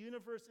holds the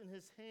universe in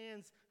his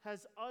hands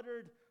has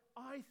uttered,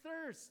 "I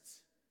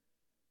thirst."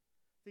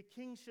 The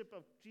kingship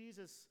of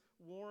Jesus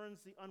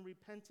warns the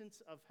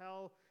unrepentant of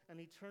hell and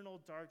eternal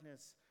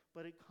darkness,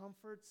 but it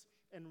comforts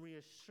and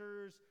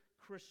reassures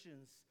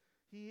Christians.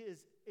 He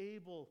is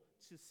able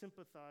to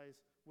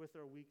sympathize with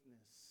our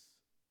weakness.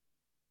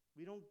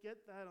 We don't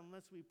get that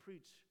unless we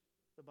preach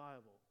the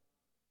Bible.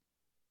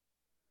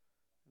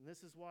 And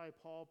this is why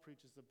Paul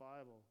preaches the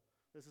Bible.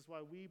 This is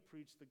why we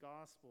preach the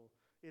gospel.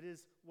 It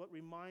is what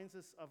reminds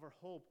us of our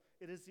hope.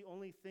 It is the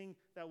only thing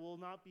that will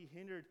not be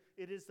hindered.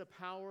 It is the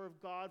power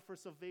of God for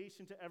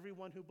salvation to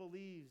everyone who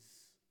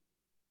believes.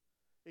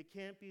 It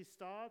can't be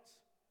stopped.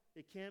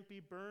 It can't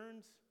be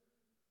burned.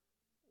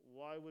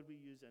 Why would we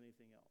use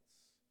anything else?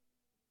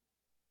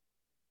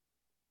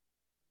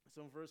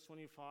 So in verse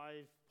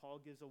 25, Paul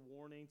gives a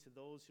warning to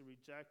those who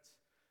reject,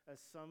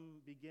 as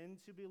some begin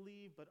to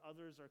believe, but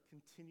others are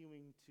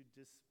continuing to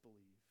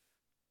disbelieve.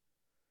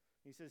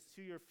 He says,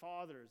 to your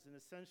fathers, and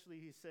essentially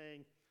he's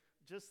saying,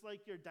 just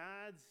like your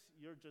dads,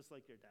 you're just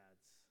like your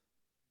dads.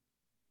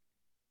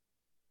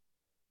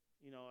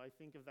 You know, I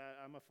think of that,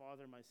 I'm a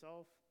father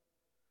myself.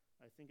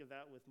 I think of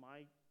that with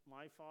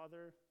my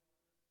father,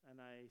 and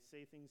I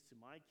say things to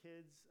my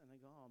kids, and I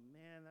go, oh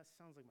man, that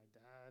sounds like my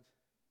dad.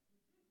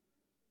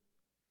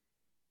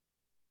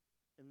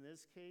 In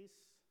this case,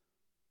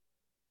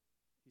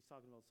 he's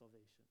talking about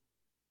salvation.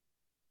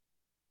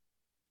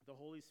 The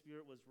Holy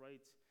Spirit was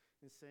right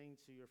in saying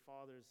to your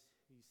fathers,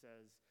 he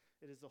says,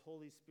 it is the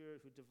Holy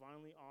Spirit who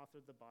divinely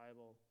authored the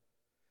Bible.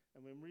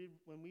 And when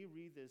we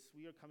read this,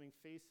 we are coming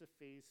face to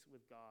face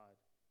with God.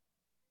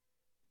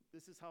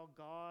 This is how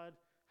God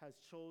has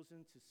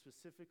chosen to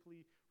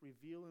specifically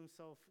reveal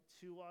himself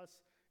to us,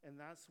 and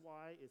that's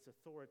why it's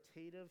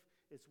authoritative.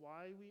 It's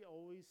why we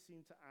always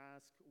seem to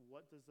ask,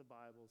 what does the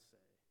Bible say?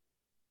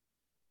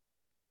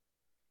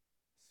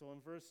 So in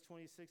verse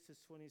 26 to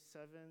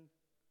 27,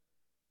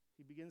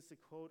 he begins to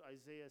quote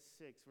Isaiah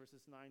 6,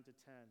 verses 9 to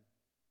 10.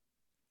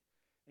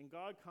 And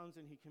God comes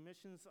and he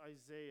commissions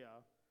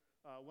Isaiah.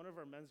 One of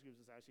our men's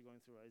groups is actually going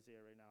through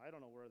Isaiah right now. I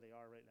don't know where they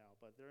are right now,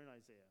 but they're in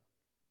Isaiah.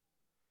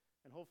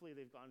 And hopefully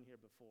they've gotten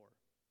here before.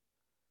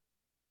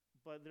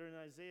 But they're in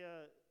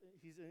Isaiah,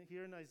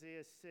 here in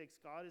Isaiah 6,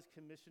 God is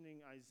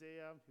commissioning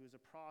Isaiah, who is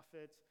a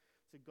prophet,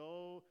 to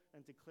go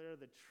and declare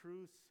the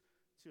truth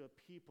to a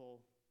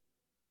people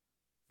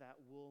that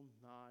will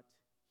not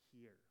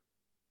hear.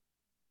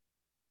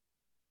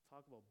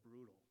 Talk about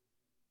brutal.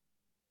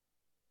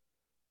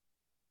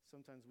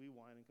 Sometimes we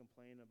whine and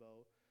complain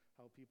about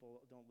how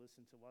people don't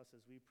listen to us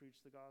as we preach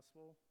the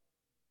gospel.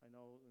 I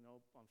know,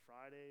 on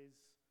Fridays,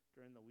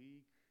 during the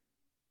week,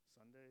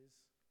 Sundays.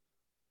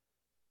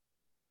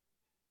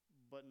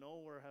 But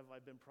nowhere have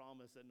I been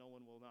promised that no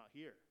one will not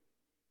hear.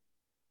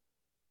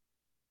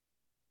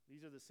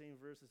 These are the same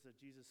verses that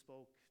Jesus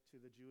spoke to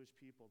the Jewish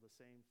people, the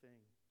same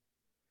thing.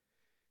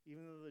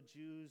 Even though the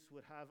Jews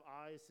would have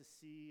eyes to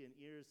see and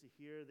ears to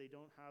hear, they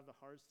don't have the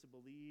hearts to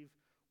believe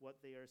what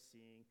they are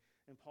seeing.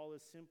 And Paul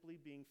is simply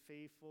being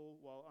faithful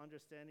while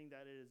understanding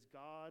that it is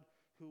God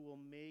who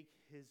will make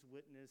his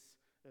witness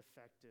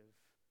effective.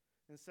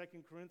 In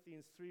 2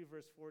 Corinthians 3,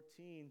 verse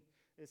 14,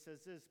 it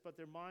says this, but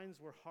their minds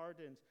were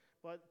hardened.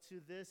 But to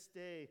this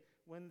day,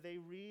 when they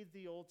read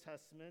the Old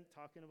Testament,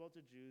 talking about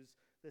the Jews,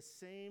 the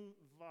same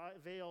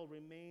veil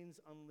remains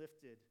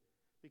unlifted,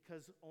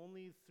 because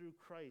only through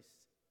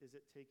Christ is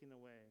it taken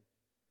away.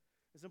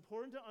 It's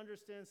important to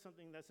understand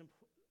something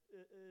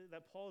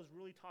that Paul is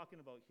really talking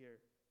about here.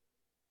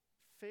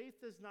 Faith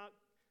does not,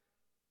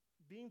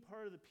 being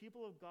part of the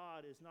people of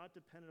God is not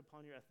dependent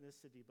upon your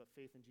ethnicity, but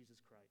faith in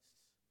Jesus Christ.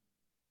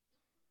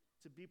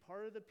 To be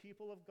part of the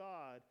people of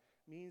God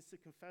means to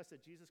confess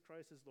that Jesus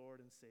Christ is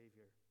Lord and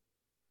Savior.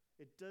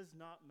 It does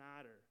not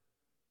matter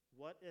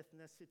what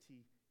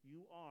ethnicity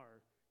you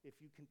are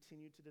if you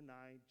continue to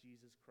deny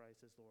Jesus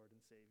Christ as Lord and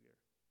Savior.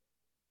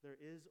 There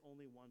is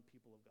only one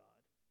people of God.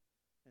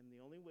 And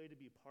the only way to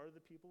be part of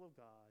the people of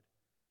God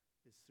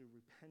is through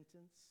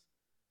repentance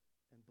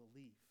and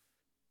belief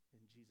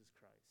in Jesus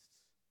Christ.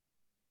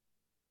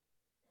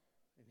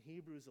 And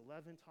Hebrews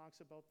 11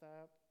 talks about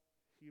that.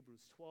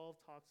 Hebrews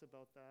 12 talks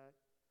about that.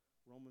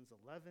 Romans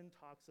 11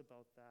 talks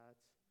about that.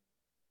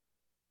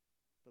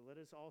 But let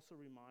us also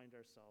remind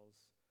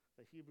ourselves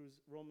that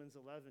Romans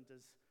 11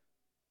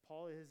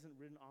 Paul isn't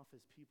written off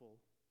his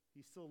people.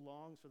 He still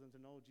longs for them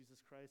to know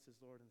Jesus Christ as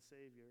Lord and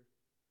Savior.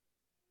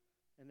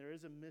 And there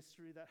is a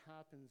mystery that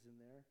happens in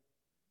there.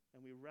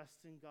 And we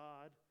rest in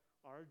God.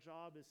 Our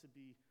job is to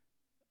be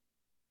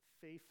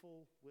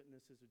faithful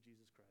witnesses of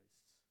Jesus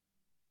Christ.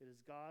 It is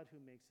God who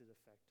makes it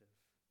effective.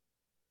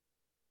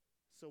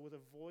 So with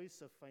a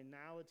voice of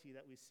finality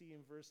that we see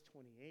in verse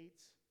 28,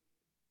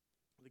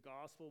 the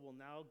gospel will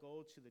now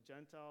go to the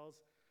Gentiles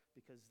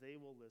because they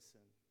will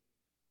listen.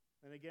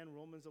 And again,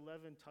 Romans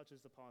 11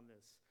 touches upon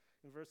this.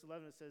 In verse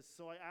 11 it says,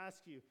 "So I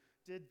ask you,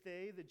 did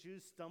they, the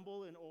Jews,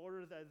 stumble in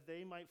order that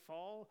they might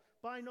fall?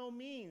 By no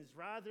means.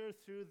 Rather,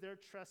 through their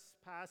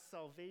trespass,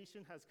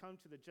 salvation has come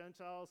to the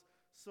Gentiles,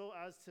 so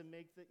as to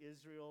make the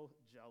Israel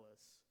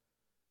jealous."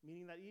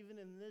 Meaning that even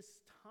in this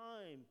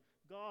time,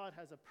 God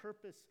has a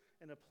purpose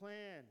and a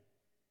plan.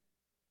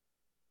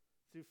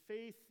 Through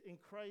faith in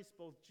Christ,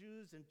 both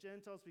Jews and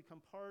Gentiles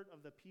become part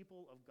of the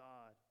people of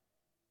God.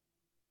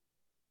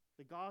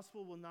 The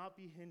gospel will not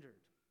be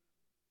hindered.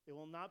 It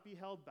will not be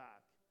held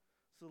back.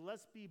 So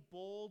let's be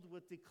bold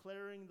with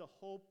declaring the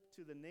hope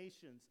to the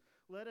nations.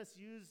 Let us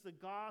use the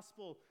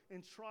gospel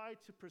and try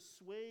to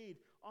persuade,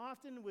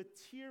 often with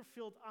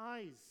tear-filled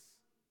eyes.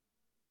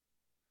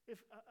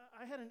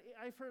 I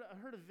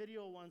heard a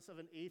video once of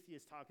an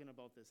atheist talking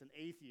about this, an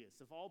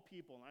atheist of all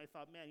people, and I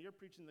thought, man, you're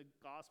preaching the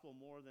gospel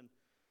more than.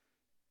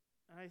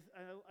 And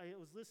I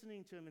was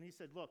listening to him, and he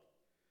said, look,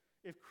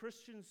 if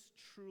Christians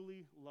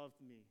truly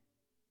loved me,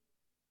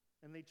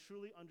 and they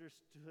truly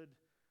understood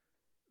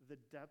the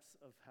depths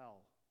of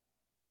hell,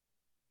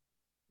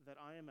 that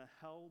I am a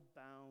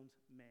hell-bound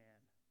man,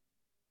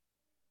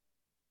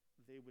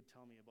 they would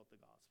tell me about the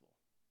gospel.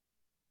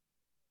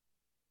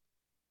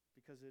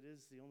 Because it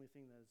is the only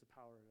thing that is the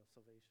power of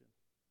salvation.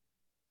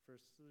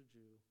 First to the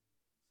Jew,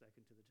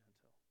 second to the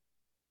Gentile.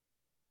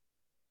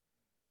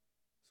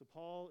 So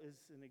Paul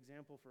is an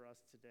example for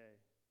us today.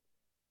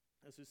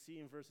 As we see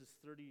in verses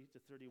 30 to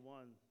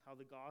 31, how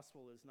the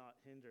gospel is not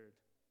hindered.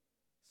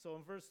 So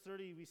in verse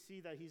 30, we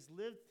see that he's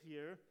lived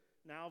here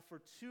now for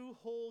 2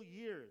 whole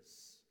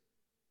years.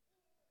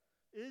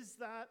 Is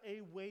that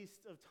a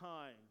waste of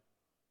time?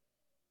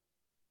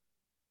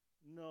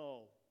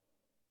 No.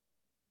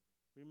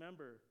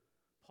 Remember,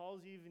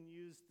 Paul's even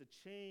used the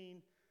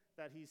chain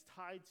that he's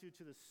tied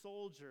to the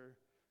soldier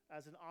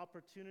as an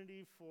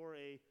opportunity for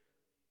a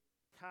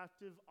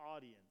captive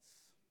audience.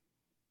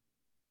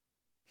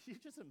 Can you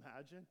just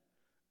imagine?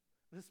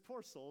 This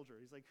poor soldier,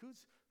 he's like,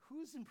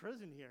 who's in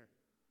prison here?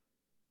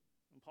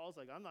 And Paul's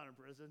like, I'm not in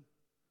prison.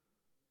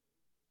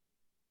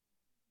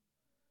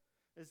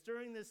 It's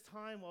during this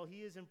time while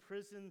he is in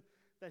prison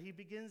that he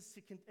begins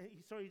to,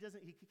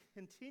 he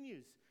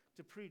continues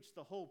to preach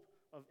the hope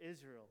of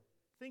Israel.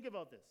 Think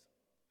about this.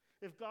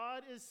 If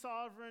God is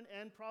sovereign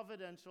and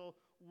providential,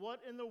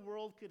 what in the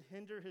world could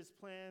hinder his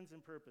plans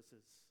and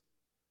purposes?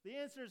 The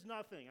answer is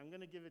nothing. I'm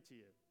going to give it to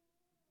you.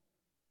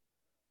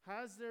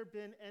 Has there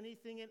been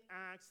anything in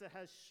Acts that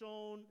has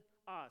shown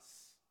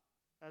us,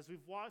 as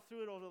we've walked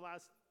through it over the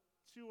last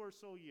 2 or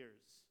so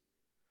years,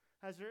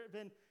 has there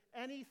been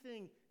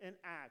anything in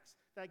Acts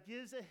that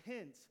gives a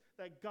hint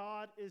that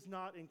God is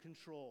not in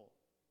control?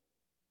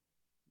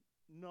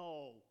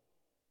 No.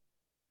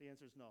 The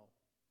answer is no.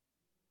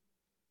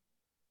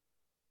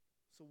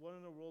 So what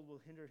in the world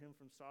will hinder him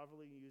from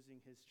sovereignly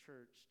using his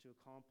church to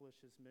accomplish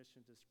his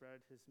mission, to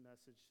spread his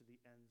message to the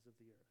ends of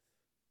the earth?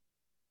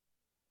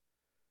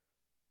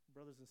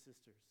 Brothers and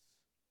sisters,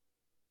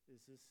 is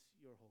this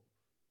your hope?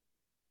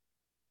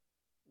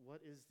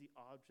 What is the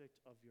object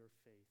of your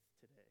faith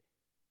today?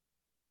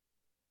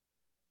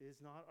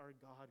 Is not our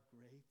God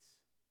great?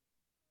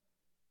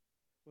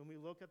 When we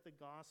look at the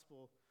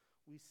gospel,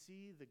 we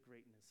see the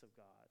greatness of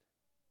God.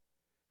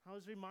 I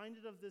was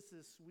reminded of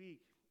this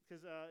week,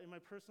 because in my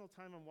personal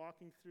time, I'm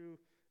walking through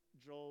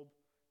Job,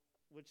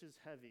 which is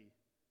heavy.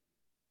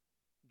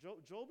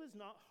 Job is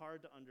not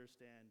hard to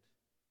understand,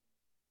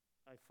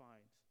 I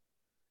find.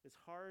 It's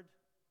hard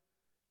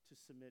to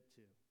submit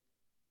to,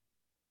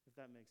 if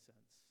that makes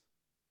sense.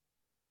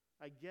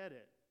 I get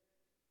it.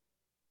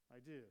 I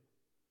do.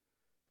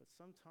 But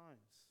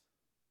sometimes,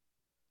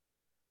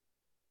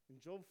 in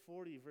Job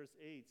 40, verse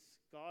 8,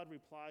 God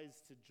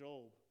replies to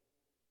Job.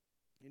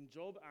 And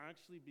Job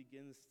actually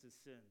begins to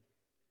sin,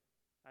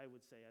 I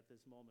would say, at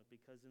this moment,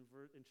 because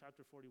in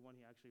chapter 41,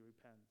 he actually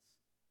repents.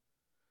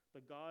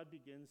 But God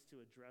begins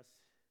to address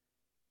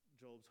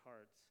Job's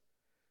heart.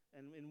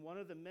 And in one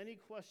of the many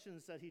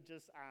questions that he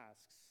just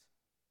asks,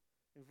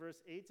 in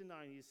verse 8 to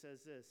 9, he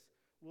says this,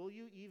 "Will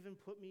you even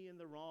put me in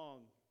the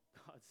wrong?"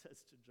 God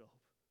says to Job.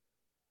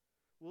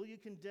 "Will you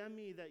condemn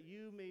me that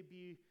you may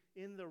be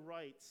in the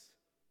right?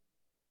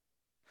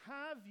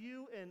 Have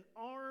you an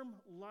arm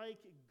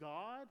like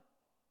God?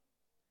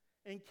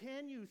 And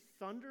can you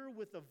thunder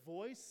with a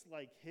voice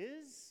like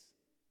his?"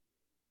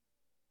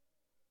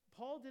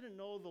 Paul didn't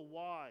know the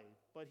why,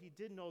 but he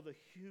did know the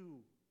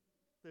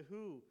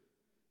who.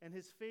 And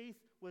his faith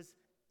was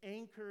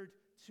anchored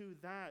to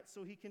that.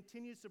 So he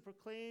continues to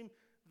proclaim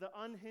the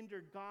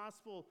unhindered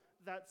gospel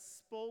that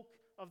spoke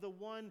of the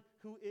one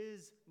who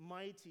is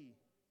mighty.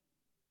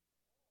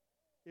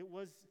 It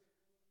was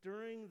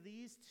during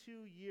these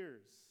 2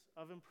 years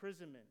of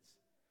imprisonment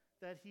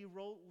that he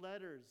wrote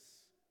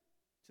letters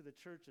to the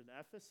church in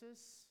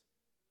Ephesus,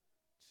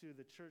 to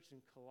the church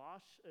in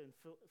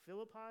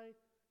Philippi,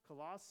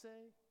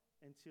 Colossae,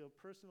 and to a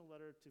personal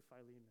letter to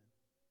Philemon.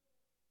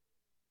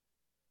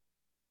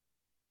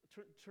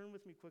 turn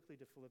with me quickly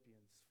to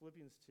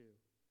Philippians 2,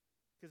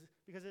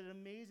 because it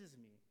amazes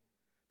me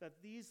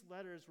that these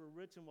letters were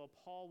written while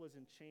Paul was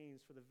in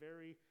chains for the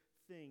very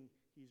thing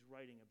he's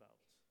writing about.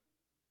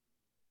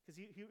 Because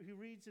he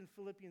reads in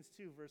Philippians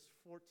 2, verse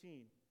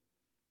 14,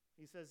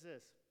 he says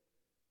this,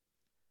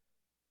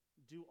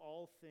 "Do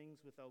all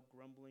things without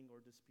grumbling or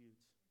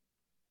disputes."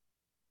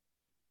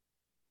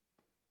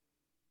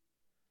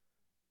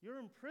 You're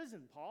in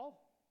prison, Paul,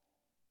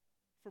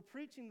 for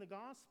preaching the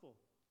gospel.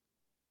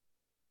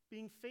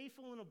 Being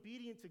faithful and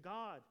obedient to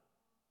God,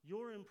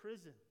 you're in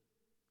prison.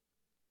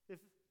 If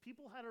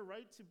people had a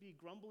right to be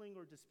grumbling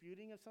or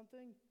disputing of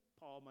something,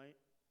 Paul might.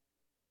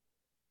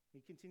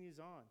 He continues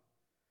on,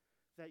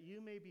 "That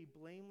you may be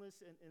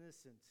blameless and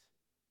innocent,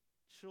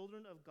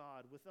 children of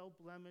God, without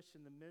blemish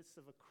in the midst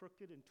of a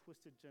crooked and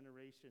twisted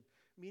generation."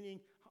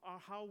 Meaning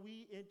how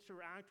we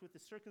interact with the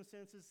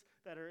circumstances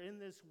that are in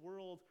this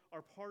world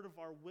are part of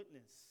our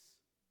witness.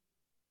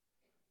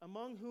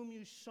 "Among whom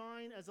you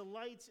shine as a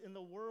light in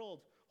the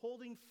world,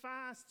 holding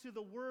fast to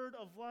the word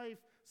of life,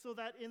 so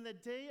that in the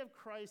day of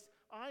Christ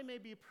I may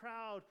be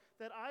proud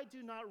that I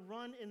do not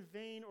run in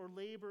vain or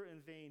labor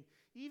in vain.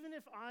 Even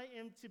if I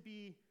am to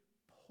be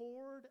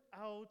poured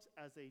out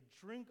as a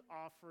drink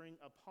offering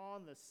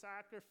upon the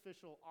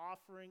sacrificial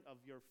offering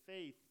of your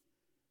faith,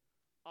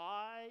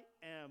 I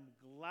am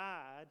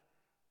glad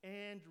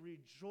and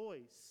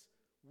rejoice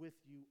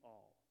with you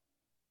all.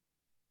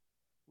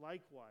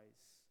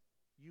 Likewise,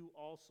 you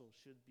also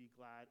should be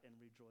glad and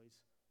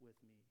rejoice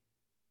with me."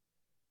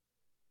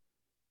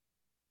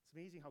 It's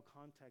amazing how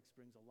context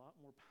brings a lot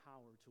more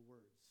power to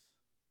words.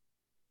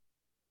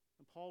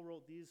 And Paul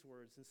wrote these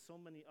words and so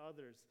many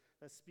others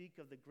that speak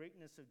of the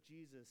greatness of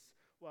Jesus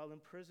while in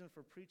prison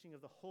for preaching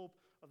of the hope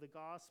of the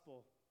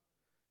gospel.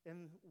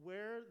 And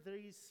where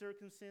these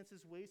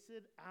circumstances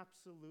wasted?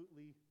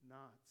 Absolutely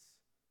not.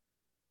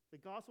 The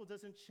gospel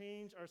doesn't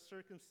change our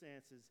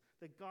circumstances.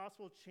 The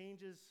gospel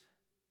changes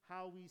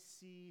how we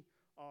see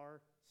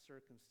our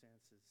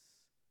circumstances.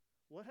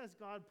 What has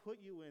God put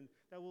you in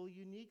that will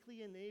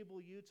uniquely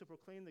enable you to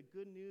proclaim the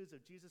good news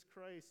of Jesus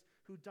Christ,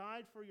 who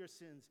died for your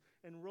sins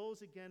and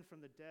rose again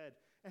from the dead?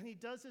 And he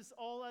does this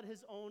all at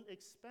his own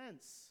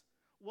expense,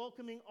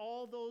 welcoming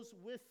all those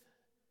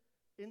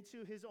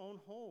into his own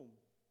home.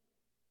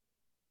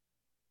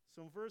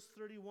 So in verse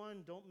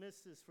 31, don't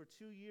miss this. For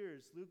 2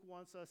 years, Luke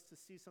wants us to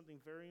see something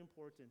very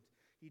important.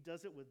 He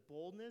does it with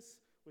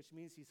boldness, which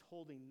means he's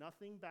holding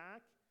nothing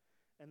back,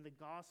 and the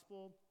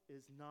gospel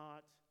is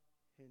not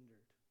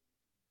hindered.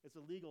 It's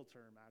a legal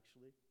term,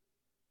 actually.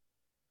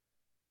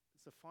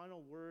 It's the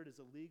final word is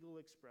a legal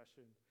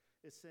expression.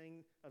 It's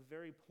saying a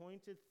very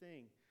pointed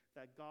thing,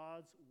 that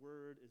God's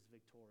word is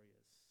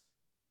victorious.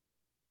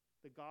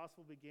 The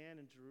gospel began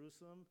in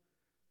Jerusalem,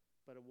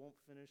 but it won't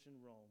finish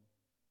in Rome.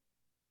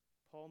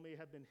 Paul may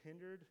have been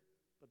hindered,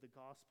 but the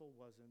gospel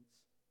wasn't.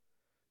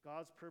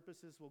 God's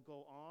purposes will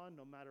go on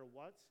no matter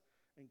what,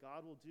 and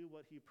God will do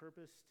what he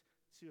purposed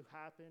to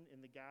happen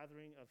in the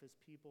gathering of his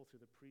people through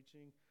the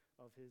preaching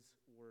of his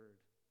word.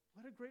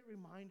 What a great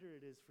reminder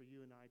it is for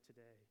you and I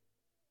today.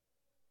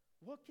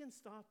 What can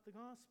stop the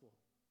gospel?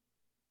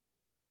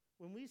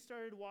 When we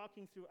started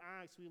walking through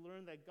Acts, we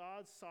learned that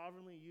God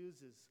sovereignly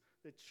uses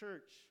the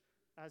church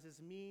as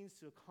his means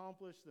to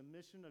accomplish the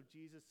mission of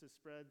Jesus, to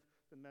spread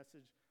the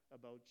message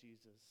about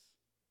Jesus.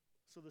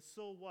 So the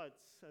so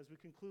what's, as we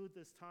conclude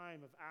this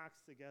time of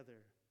Acts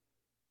together,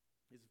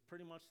 is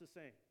pretty much the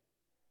same.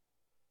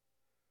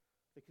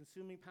 The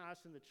consuming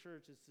passion of the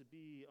church is to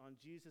be on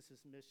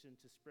Jesus' mission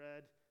to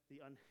spread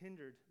the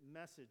unhindered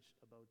message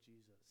about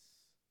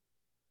Jesus.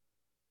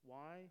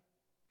 Why?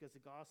 Because the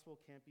gospel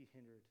can't be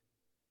hindered.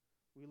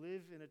 We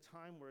live in a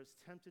time where it's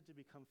tempted to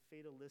become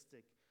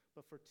fatalistic,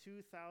 but for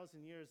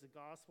 2,000 years, the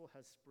gospel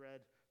has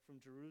spread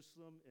from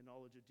Jerusalem and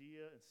all of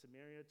Judea and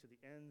Samaria to the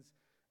ends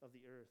of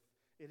the earth.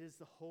 It is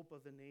the hope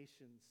of the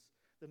nations.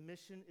 The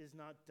mission is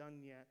not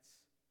done yet.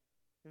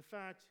 In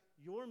fact,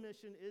 your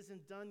mission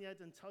isn't done yet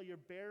until you're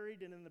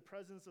buried and in the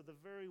presence of the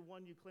very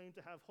one you claim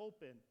to have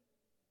hope in.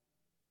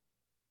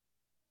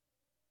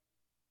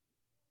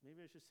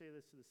 Maybe I should say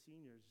this to the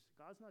seniors.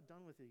 God's not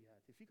done with you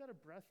yet. If you got a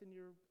breath in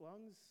your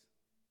lungs,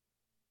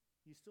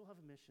 you still have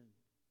a mission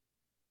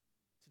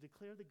to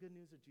declare the good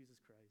news of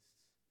Jesus Christ.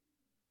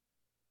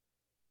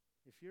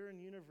 If you're in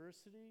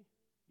university,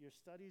 your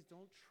studies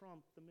don't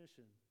trump the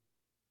mission.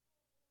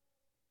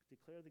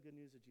 Declare the good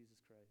news of Jesus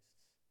Christ.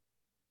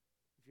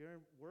 If you're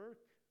at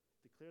work,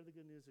 declare the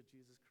good news of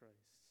Jesus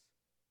Christ.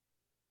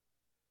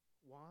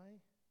 Why?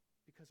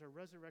 Because our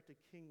resurrected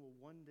King will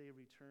one day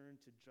return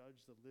to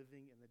judge the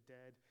living and the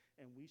dead,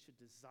 and we should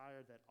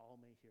desire that all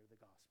may hear the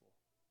gospel.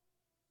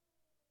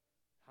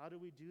 How do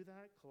we do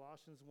that?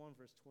 Colossians 1,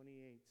 verse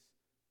 28.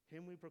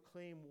 Him we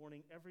proclaim,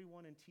 warning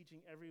everyone and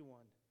teaching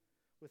everyone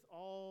with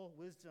all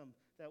wisdom,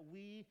 that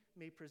we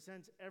may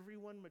present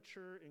everyone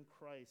mature in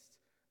Christ.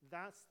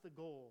 That's the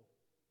goal.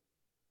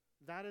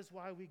 That is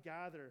why we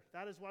gather.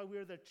 That is why we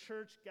are the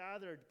church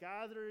gathered,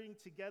 gathering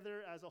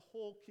together as a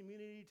whole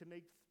community to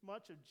make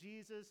much of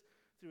Jesus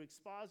through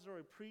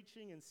expository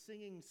preaching and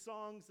singing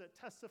songs that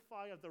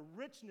testify of the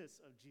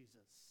richness of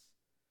Jesus.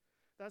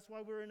 That's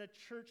why we're in a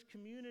church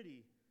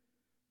community,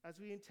 as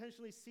we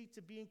intentionally seek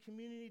to be in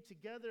community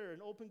together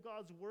and open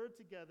God's word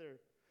together.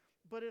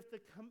 But if the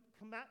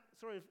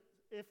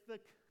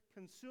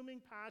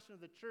consuming passion of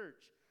the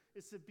church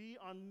is to be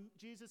on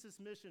Jesus'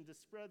 mission to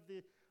spread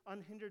the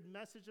unhindered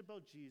message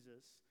about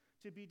Jesus,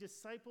 to be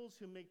disciples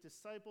who make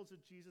disciples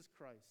of Jesus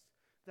Christ,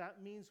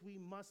 that means we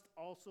must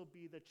also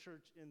be the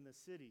church in the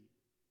city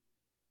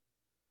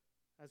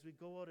as we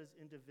go out as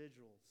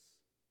individuals.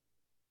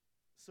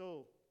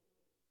 So,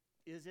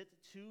 is it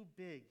too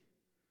big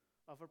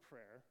of a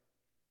prayer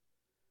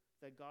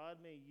that God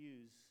may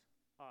use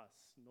us,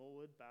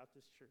 Knollwood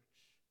Baptist Church,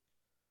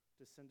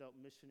 to send out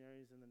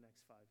missionaries in the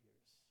next 5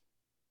 years?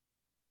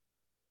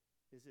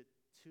 Is it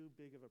too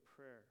big of a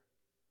prayer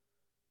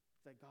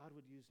that God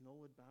would use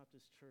Knollwood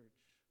Baptist Church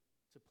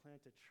to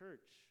plant a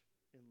church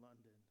in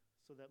London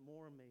so that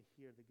more may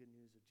hear the good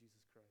news of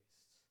Jesus Christ?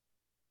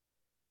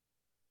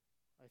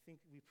 I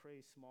think we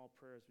pray small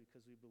prayers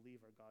because we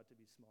believe our God to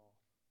be small.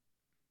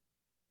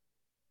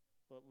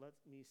 But let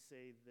me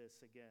say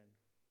this again.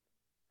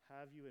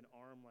 Have you an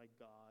arm like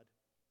God?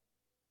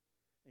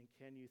 And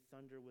can you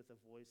thunder with a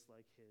voice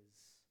like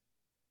his?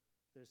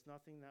 There's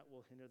nothing that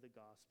will hinder the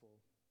gospel.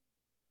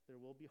 There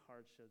will be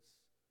hardships,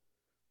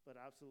 but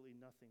absolutely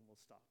nothing will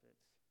stop it.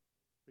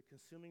 The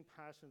consuming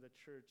passion of the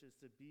church is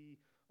to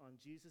be on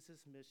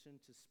Jesus' mission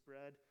to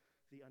spread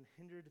the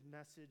unhindered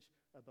message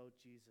about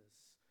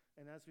Jesus.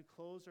 And as we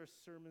close our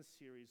sermon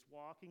series,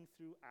 walking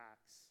through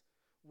Acts,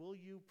 will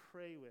you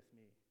pray with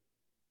me?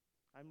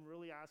 I'm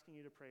really asking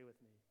you to pray with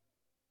me.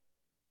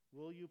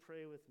 Will you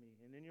pray with me?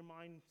 And in your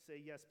mind, say,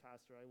 yes,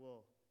 Pastor, I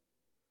will.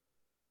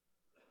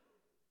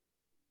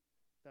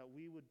 That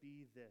we would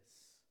be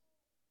this.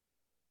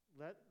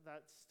 Let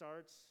that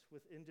start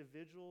with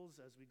individuals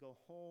as we go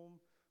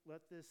home.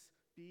 Let this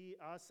be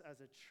us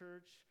as a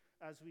church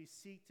as we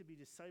seek to be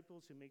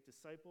disciples who make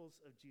disciples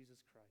of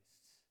Jesus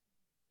Christ.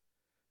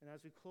 And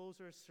as we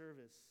close our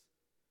service,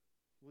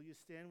 will you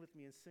stand with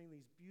me and sing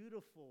these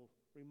beautiful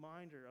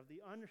reminder of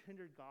the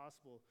unhindered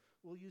gospel?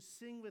 Will you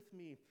sing with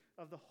me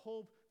of the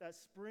hope that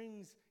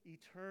springs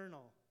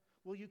eternal?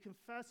 Will you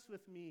confess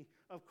with me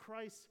of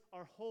Christ,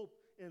 our hope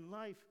in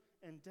life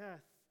and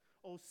death?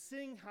 Oh,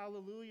 sing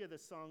hallelujah, the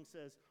song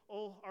says.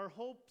 Oh, our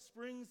hope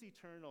springs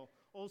eternal.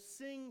 Oh,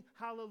 sing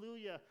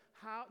hallelujah.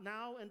 How,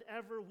 now and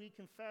ever we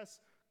confess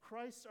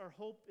Christ, our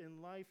hope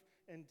in life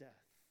and death.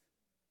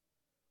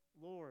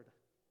 Lord,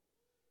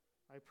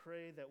 I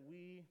pray that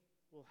we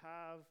will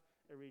have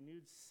a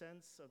renewed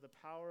sense of the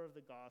power of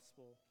the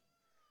gospel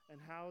and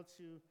how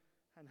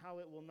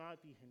it will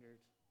not be hindered.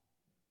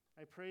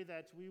 I pray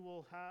that we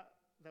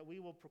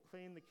will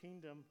proclaim the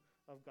kingdom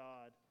of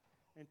God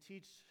and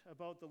teach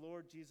about the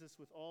Lord Jesus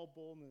with all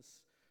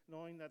boldness,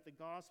 knowing that the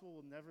gospel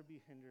will never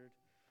be hindered.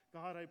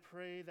 God, I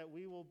pray that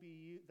we will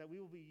be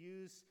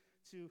used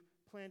to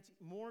plant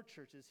more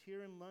churches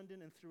here in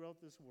London and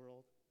throughout this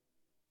world.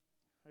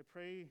 I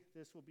pray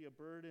this will be a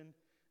burden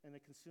and a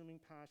consuming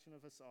passion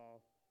of us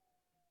all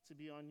to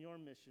be on your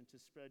mission, to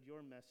spread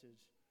your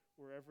message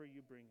wherever you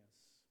bring us.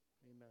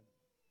 Amen.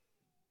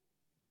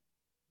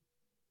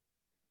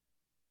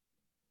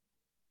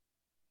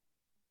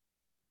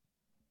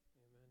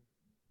 Amen.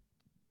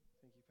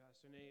 Thank you,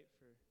 Pastor Nate,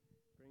 for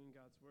bringing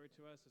God's word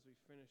to us as we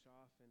finish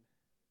off in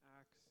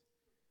Acts.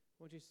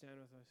 Won't you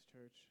stand with us,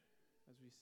 church, as we